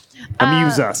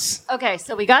 Amuse us. Okay,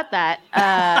 so we got that.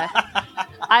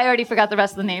 I already forgot the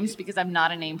rest of the names because I'm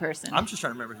not a name person. I'm just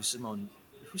trying to remember who's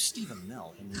Stephen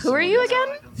Amell. Who are you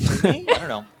again? I don't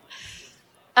know.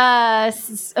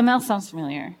 Amel sounds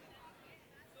familiar.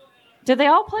 Did they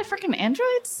all play freaking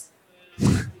androids?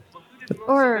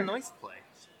 Or Benoist play.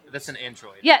 That's an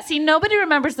android. yeah, see, nobody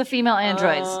remembers the female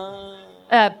androids.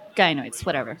 Gynoids,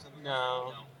 whatever.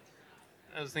 No.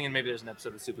 I was thinking maybe there's an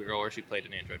episode of Supergirl where she played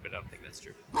an android, but I don't think that's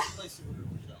true.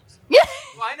 Yeah.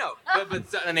 Well, I know,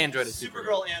 but an android is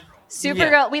Supergirl.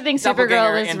 Supergirl. We think Doppelganger,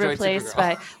 Supergirl is android replaced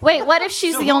Supergirl. by. Wait, what if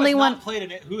she's the only one?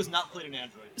 Who has not played an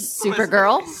android?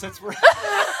 Supergirl.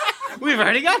 We've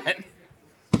already got it.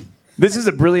 This is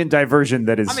a brilliant diversion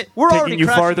that is We're taking already you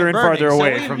crashing farther and burning, farther so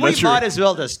away from the we truth. might as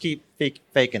well just keep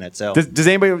faking it. So, Does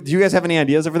anybody? Do you guys have any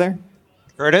ideas over there?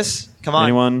 Curtis, come on.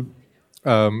 Anyone?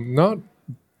 not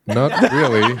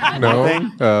really.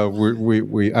 No,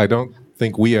 we. I don't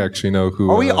think we actually know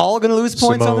who. Are we all going to lose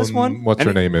points on this Simone, one? What's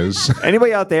her name is?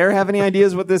 Anybody out there have any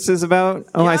ideas what this is about?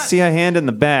 Oh, I see a hand in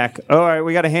the back. Oh, all right,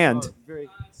 we got a hand. Simone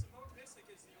Missick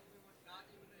is the only one not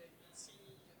in the DC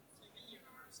TV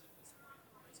universe at this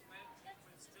point. It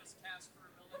was just cast for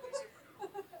Melanie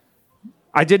Supergirl.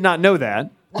 I did not know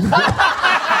that.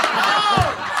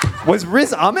 Was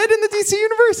Riz Ahmed in the DC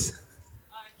universe?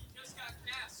 He just got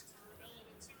cast for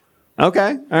Melanie Supergirl.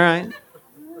 Okay, all right.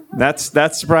 That's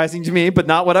surprising to me, but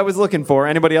not what I was looking for.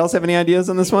 Anybody else have any ideas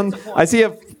on this one? I see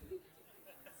a.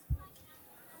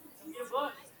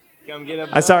 Come get up.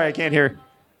 I'm sorry, I can't hear.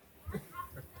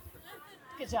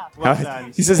 Good job.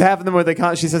 He says half of them were they.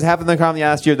 She says half of them come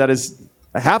last year. That is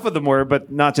Half of them were,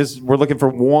 but not just. We're looking for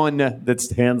one that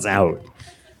stands out.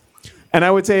 And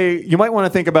I would say you might want to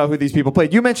think about who these people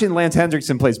played. You mentioned Lance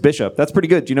Hendrickson plays Bishop. That's pretty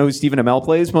good. Do you know who Stephen Amell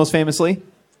plays most famously?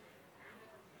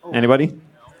 Anybody?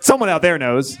 Someone out there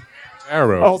knows.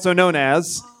 Arrow. Also known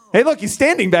as. Hey, look, he's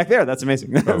standing back there. That's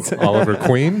amazing. Oliver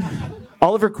Queen.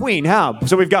 Oliver Queen. How?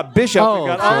 So we've got Bishop. We've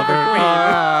got Oliver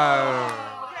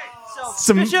Queen.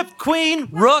 So Bishop, Queen,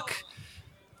 Rook.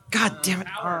 God damn it.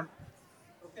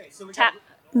 Tap.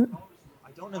 I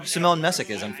don't know who Simone Messick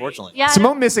is, unfortunately. Yeah.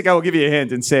 Simone Missick, I will give you a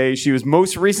hint and say she was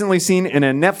most recently seen in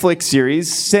a Netflix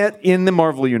series set in the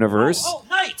Marvel Universe. Oh,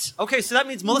 Knight. Okay, so that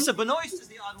means Melissa Benoist is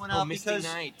the odd one out because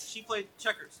she played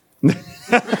checkers.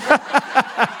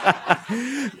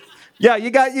 Yeah,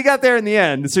 you got there in the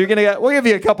end. So we'll give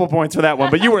you a couple points for that one,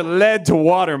 but you were led to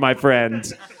water, my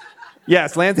friend.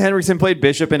 Yes, Lance Henriksen played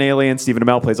Bishop in Alien. Stephen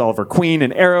Amell plays Oliver Queen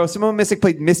in Arrow. Simone Missick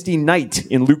played Misty Knight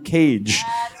in Luke Cage.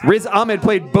 Riz Ahmed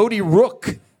played Bodhi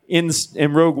Rook in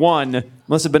Rogue One.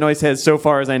 Melissa Benoist has, so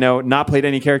far as I know, not played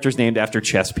any characters named after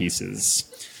chess pieces.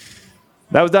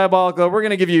 That was diabolical. We're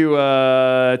going to give you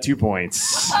 2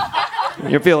 points.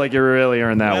 You feel like you really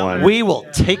earned that one. We will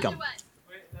take them.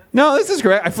 No, this is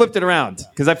correct. I flipped it around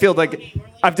because I feel like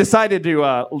I've decided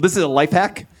to. This is a life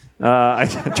hack. I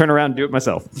turn around and do it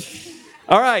myself.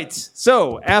 All right.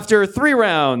 So after 3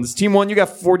 rounds, Team 1, you got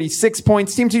 46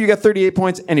 points. Team 2, you got 38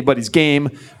 points. Anybody's game.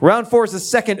 Round 4 is the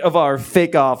second of our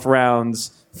fake-off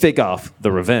rounds. Fake Off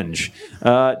the Revenge.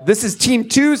 This is Team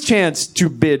 2's chance to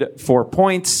bid for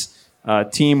points.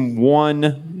 Team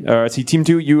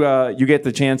 2, you get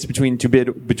the chance to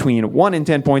bid between 1 and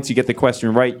 10 points. You get the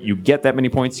question right, you get that many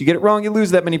points. You get it wrong, you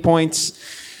lose that many points.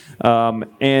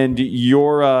 And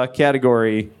your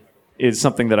category is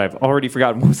something that I've already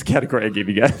forgotten. What was the category I gave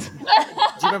you guys? Do you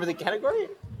remember the category?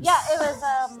 Yeah, it was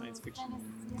science fiction,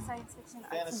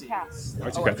 Fantasy.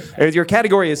 arts and crafts. Your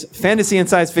category is fantasy and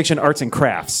science fiction, arts and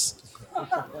crafts.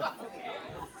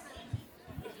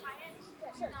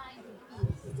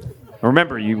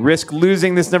 Remember, you risk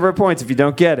losing this number of points if you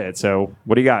don't get it. So,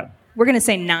 what do you got? We're going to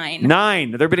say 9.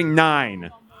 9. They're bidding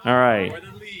 9. All right.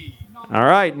 All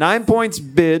right. 9 points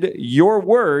bid. Your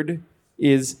word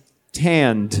is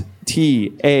tanned.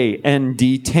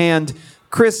 T-A-N-D. Tanned.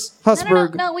 Chris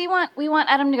Husberg. No, we want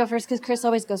Adam to go first because Chris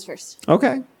always goes first.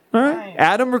 Okay. All right.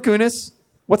 Adam Rakunis.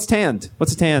 What's tanned?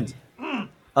 What's a tanned?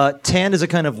 Tanned is a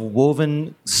kind of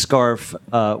woven scarf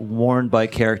worn by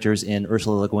characters in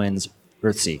Ursula Le Guin's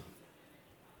Earthsea.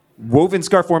 Woven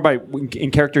scarf worn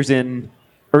in characters in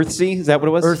Earthsea? Is that what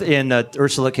it was?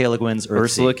 Ursula K. Le Guin's Earthsea.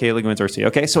 Ursula K. Le Guin's Earthsea.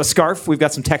 Okay, so a scarf. We've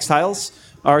got some textiles.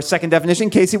 Our second definition.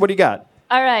 Casey, what do you got?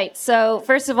 All right. So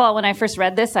first of all, when I first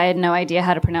read this, I had no idea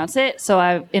how to pronounce it.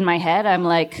 So in my head, I'm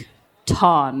like,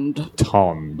 tond.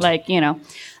 Tond. Like,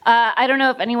 I don't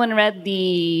know if anyone read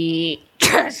the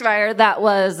Fire that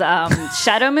was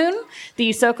Shadow Moon,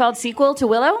 the so-called sequel to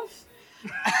Willow.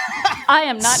 I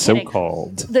am not kidding.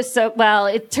 So-called. Well,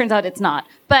 it turns out it's not.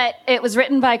 But it was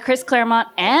written by Chris Claremont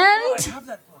and...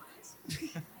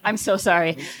 I'm so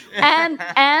sorry.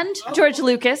 And George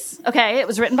Lucas. Okay, it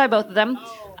was written by both of them.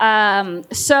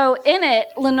 So in it,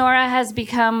 Lenora has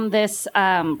become this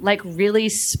really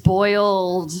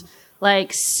spoiled,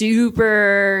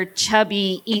 super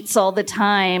chubby, eats all the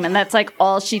time, and that's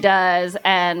all she does.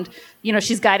 And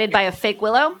she's guided by a fake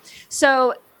Willow.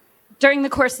 So during the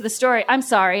course of the story, I'm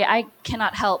sorry, I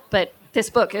cannot help, but this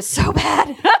book is so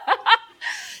bad.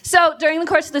 So during the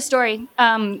course of the story,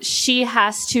 she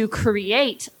has to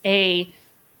create a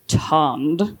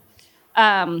tond,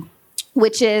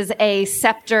 which is a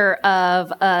scepter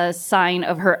of a sign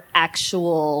of her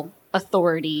actual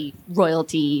authority,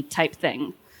 royalty type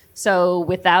thing. So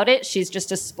without it, she's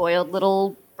just a spoiled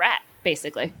little brat,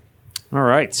 basically. All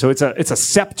right, so it's a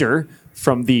scepter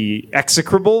from the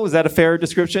execrable. Is that a fair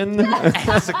description?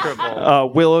 Execrable.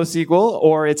 Willow sequel,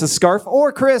 or it's a scarf,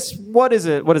 or Chris, what is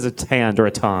it? What is a tand or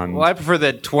a tond? Well, I prefer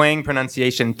the twang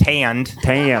pronunciation, tanned.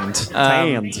 Tanned.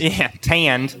 Yeah,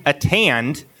 tanned. A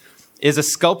tanned is a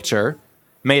sculpture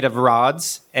made of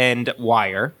rods and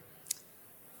wire,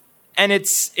 and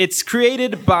it's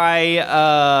created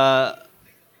by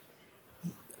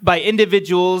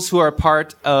individuals who are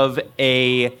part of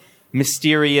a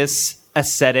mysterious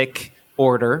ascetic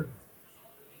order,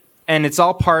 and it's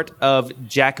all part of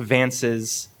Jack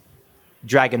Vance's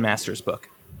Dragon Masters book.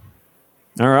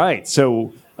 All right,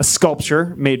 so a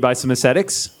sculpture made by some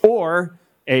ascetics, or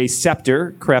a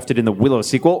scepter crafted in the Willow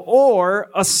sequel, or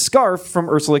a scarf from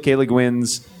Ursula K. Le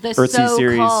Guin's Earthsea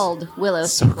series. So-called Willow.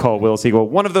 So-called Willow sequel.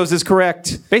 One of those is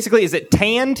correct. Basically, is it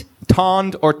tanned,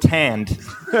 tond, or tanned?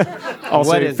 Also,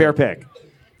 What is fair it? pick.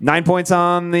 9 points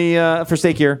on the for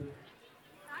stake here.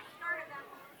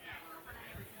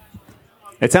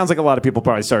 It sounds like a lot of people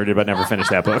probably started but never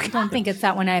finished that book. I don't think it's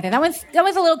that one either. That was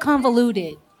a little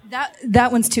convoluted.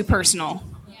 That one's too personal.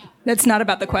 That's not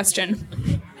about the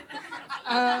question.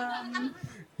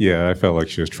 Yeah, I felt like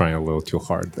she was trying a little too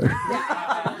hard there.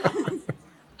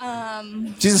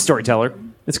 She's a storyteller.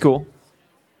 It's cool.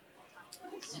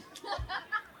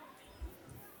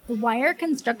 The wire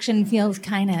construction feels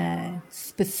kind of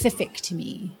specific to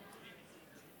me.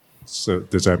 So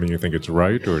does that mean you think it's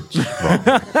right or it's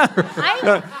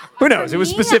wrong? Who knows? It was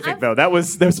specific, though. There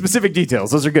was specific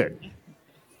details. Those are good.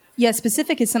 Yeah,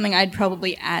 specific is something I'd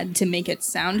probably add to make it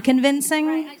sound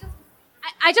convincing.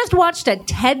 I just watched a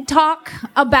TED Talk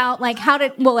about like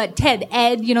at TED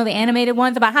Ed, the animated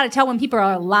ones, about how to tell when people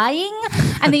are lying.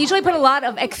 And they usually put a lot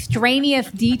of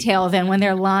extraneous details in when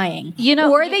they're lying.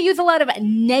 Or they use a lot of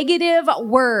negative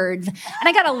words. And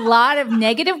I got a lot of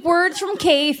negative words from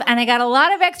Case, and I got a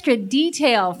lot of extra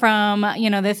detail from,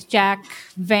 this Jack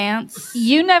Vance.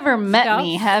 You never met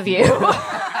me, have you?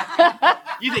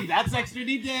 You think that's extra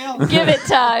detail? Give it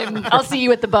time. I'll see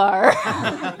you at the bar.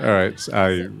 All right,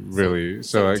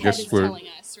 so I guess we're...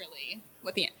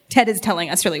 Ted is telling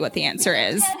us really what the answer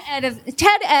is.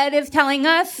 Ted Ed is telling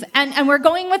us, and we're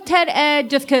going with Ted Ed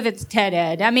just because it's Ted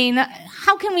Ed. I mean,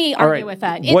 how can we argue with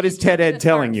that? What is Ted Ed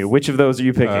telling you? Which of those are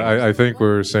you picking? I think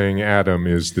we're saying Adam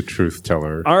is the truth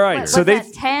teller. All right, so they...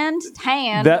 Tanned,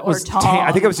 that was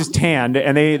I think it was just tanned,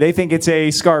 and they think it's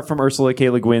a scarf from Ursula K.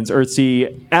 Le Guin's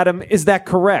Earthsea. Adam, is that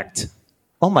correct?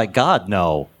 Oh my God,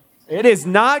 no. It is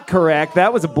not correct.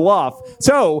 That was a bluff.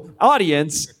 So,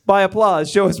 audience, by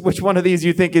applause, show us which one of these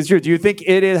you think is true. Do you think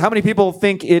it is? How many people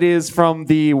think it is from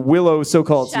the Willow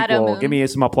so-called Shadow sequel? Moon. Give me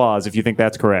some applause if you think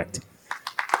that's correct.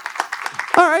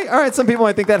 All right. Some people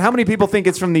might think that. How many people think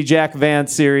it's from the Jack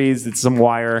Vance series? It's some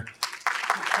wire.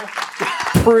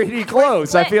 Pretty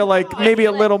close. I feel like maybe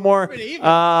a little more.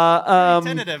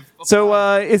 Tentative.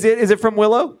 So, is it from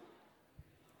Willow?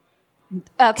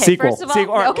 Okay, Sequel. first of all,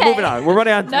 All right, okay. moving on. We're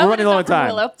running low on time.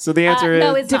 Willow. So the answer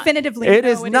no, is it's not. Definitively, it no,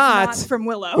 is not from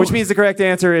Willow. Which means the correct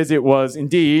answer is it was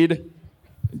indeed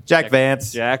Jack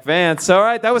Vance. Jack Vance. All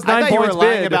right, that was 9 I thought you points were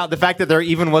lying bid. about the fact that there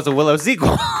even was a Willow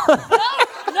sequel.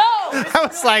 I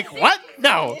was like, what?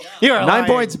 No. You're 9 lying.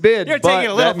 points bid. You're but taking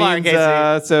it a little that far, means,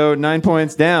 Casey. so 9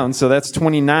 points down. So that's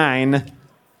 29.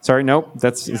 Sorry, nope.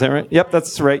 Is that right? Yep,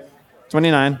 that's right.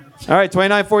 29. All right,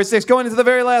 29-46. Going into the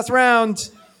very last round.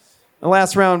 The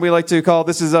last round we like to call,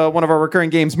 this is one of our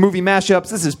recurring games, Movie Mashups.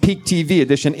 This is Peak TV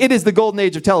edition. It is the golden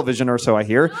age of television, or so I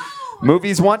hear.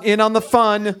 Movies want in on the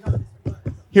fun.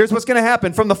 Here's what's going to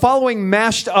happen. From the following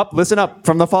mashed up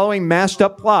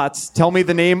plots, tell me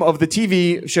the name of the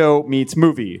TV show meets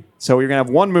movie. So you're going to have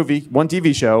one movie, one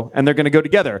TV show, and they're going to go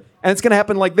together. And it's going to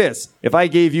happen like this. If I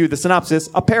gave you the synopsis,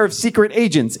 a pair of secret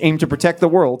agents aim to protect the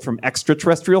world from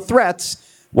extraterrestrial threats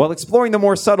while exploring the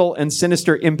more subtle and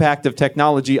sinister impact of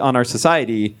technology on our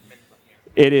society,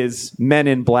 it is Men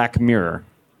in Black Mirror.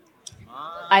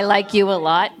 I like you a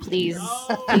lot. Please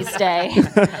stay.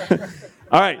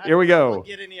 All right, here we go.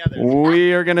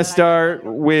 We are going to start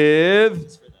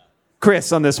with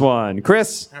Chris on this one.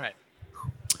 Chris? All right.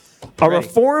 A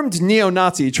reformed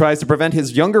neo-Nazi tries to prevent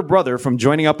his younger brother from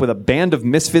joining up with a band of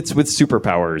misfits with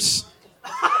superpowers.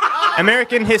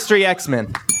 American History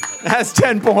X-Men. Has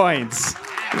 10 points.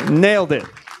 Nailed it.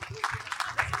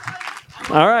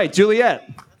 All right, Juliet.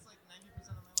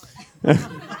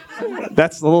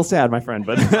 That's a little sad, my friend,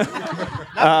 but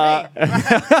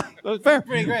fair.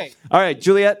 Pretty great. All right,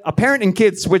 Juliet. A parent and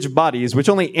kid switch bodies, which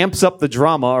only amps up the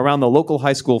drama around the local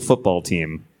high school football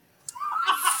team.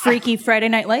 Freaky Friday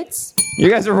Night Lights. You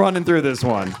guys are running through this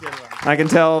one. I can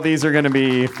tell these are going to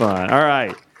be fun. All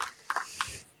right.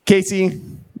 Casey,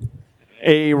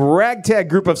 a ragtag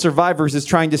group of survivors is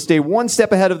trying to stay one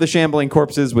step ahead of the shambling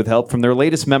corpses with help from their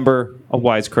latest member, a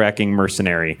wisecracking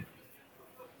mercenary.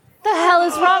 The hell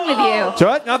is wrong with you?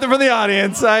 What? Nothing from the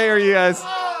audience. I hear you guys.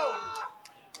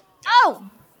 Oh,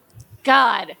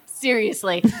 God.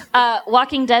 Seriously.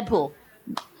 Walking Deadpool.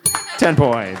 10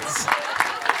 points.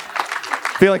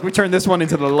 Feel like we turned this one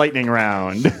into the lightning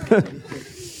round.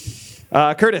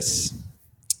 Curtis.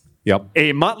 Yep.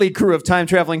 A motley crew of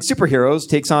time-traveling superheroes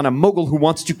takes on a mogul who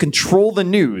wants to control the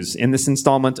news in this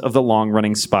installment of the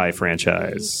long-running spy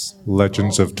franchise.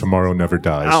 Legends of Tomorrow Never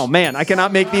Dies. Oh, man, I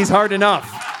cannot make these hard enough.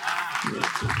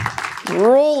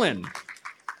 Rolling.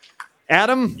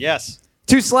 Adam? Yes.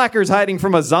 Two slackers hiding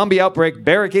from a zombie outbreak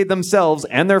barricade themselves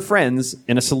and their friends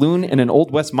in a saloon in an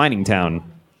Old West mining town.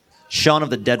 Shaun of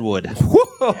the Deadwood.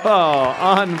 Whoa,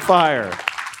 on fire.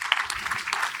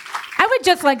 I would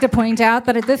just like to point out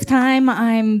that at this time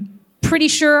I'm pretty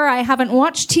sure I haven't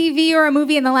watched TV or a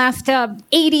movie in the last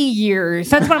 80 years.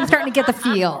 That's what I'm starting to get the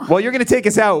feel. Well, you're going to take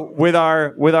us out with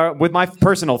my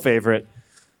personal favorite.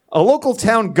 A local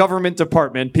town government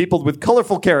department, peopled with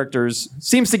colorful characters,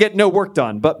 seems to get no work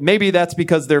done, but maybe that's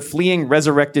because they're fleeing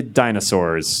resurrected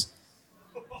dinosaurs.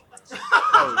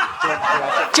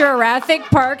 Jurassic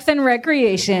Parks and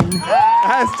Recreation.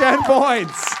 Has 10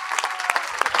 points.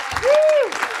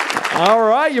 All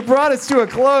right, you brought us to a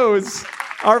close.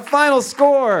 Our final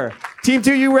score. Team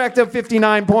 2, you racked up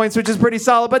 59 points, which is pretty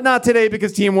solid, but not today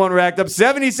because Team 1 racked up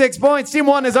 76 points. Team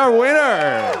 1 is our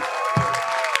winner.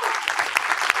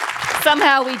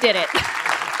 Somehow we did it.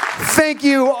 Thank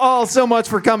you all so much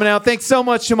for coming out. Thanks so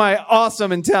much to my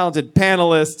awesome and talented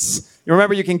panelists.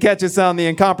 Remember, you can catch us on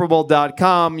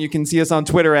theincomparable.com. You can see us on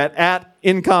Twitter at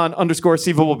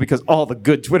 @incon_ceivable because all the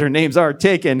good Twitter names are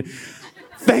taken.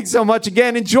 Thanks so much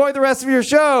again. Enjoy the rest of your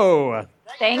show.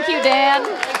 Thank you, Dan.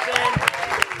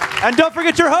 And don't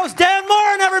forget your host, Dan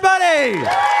Morin, everybody!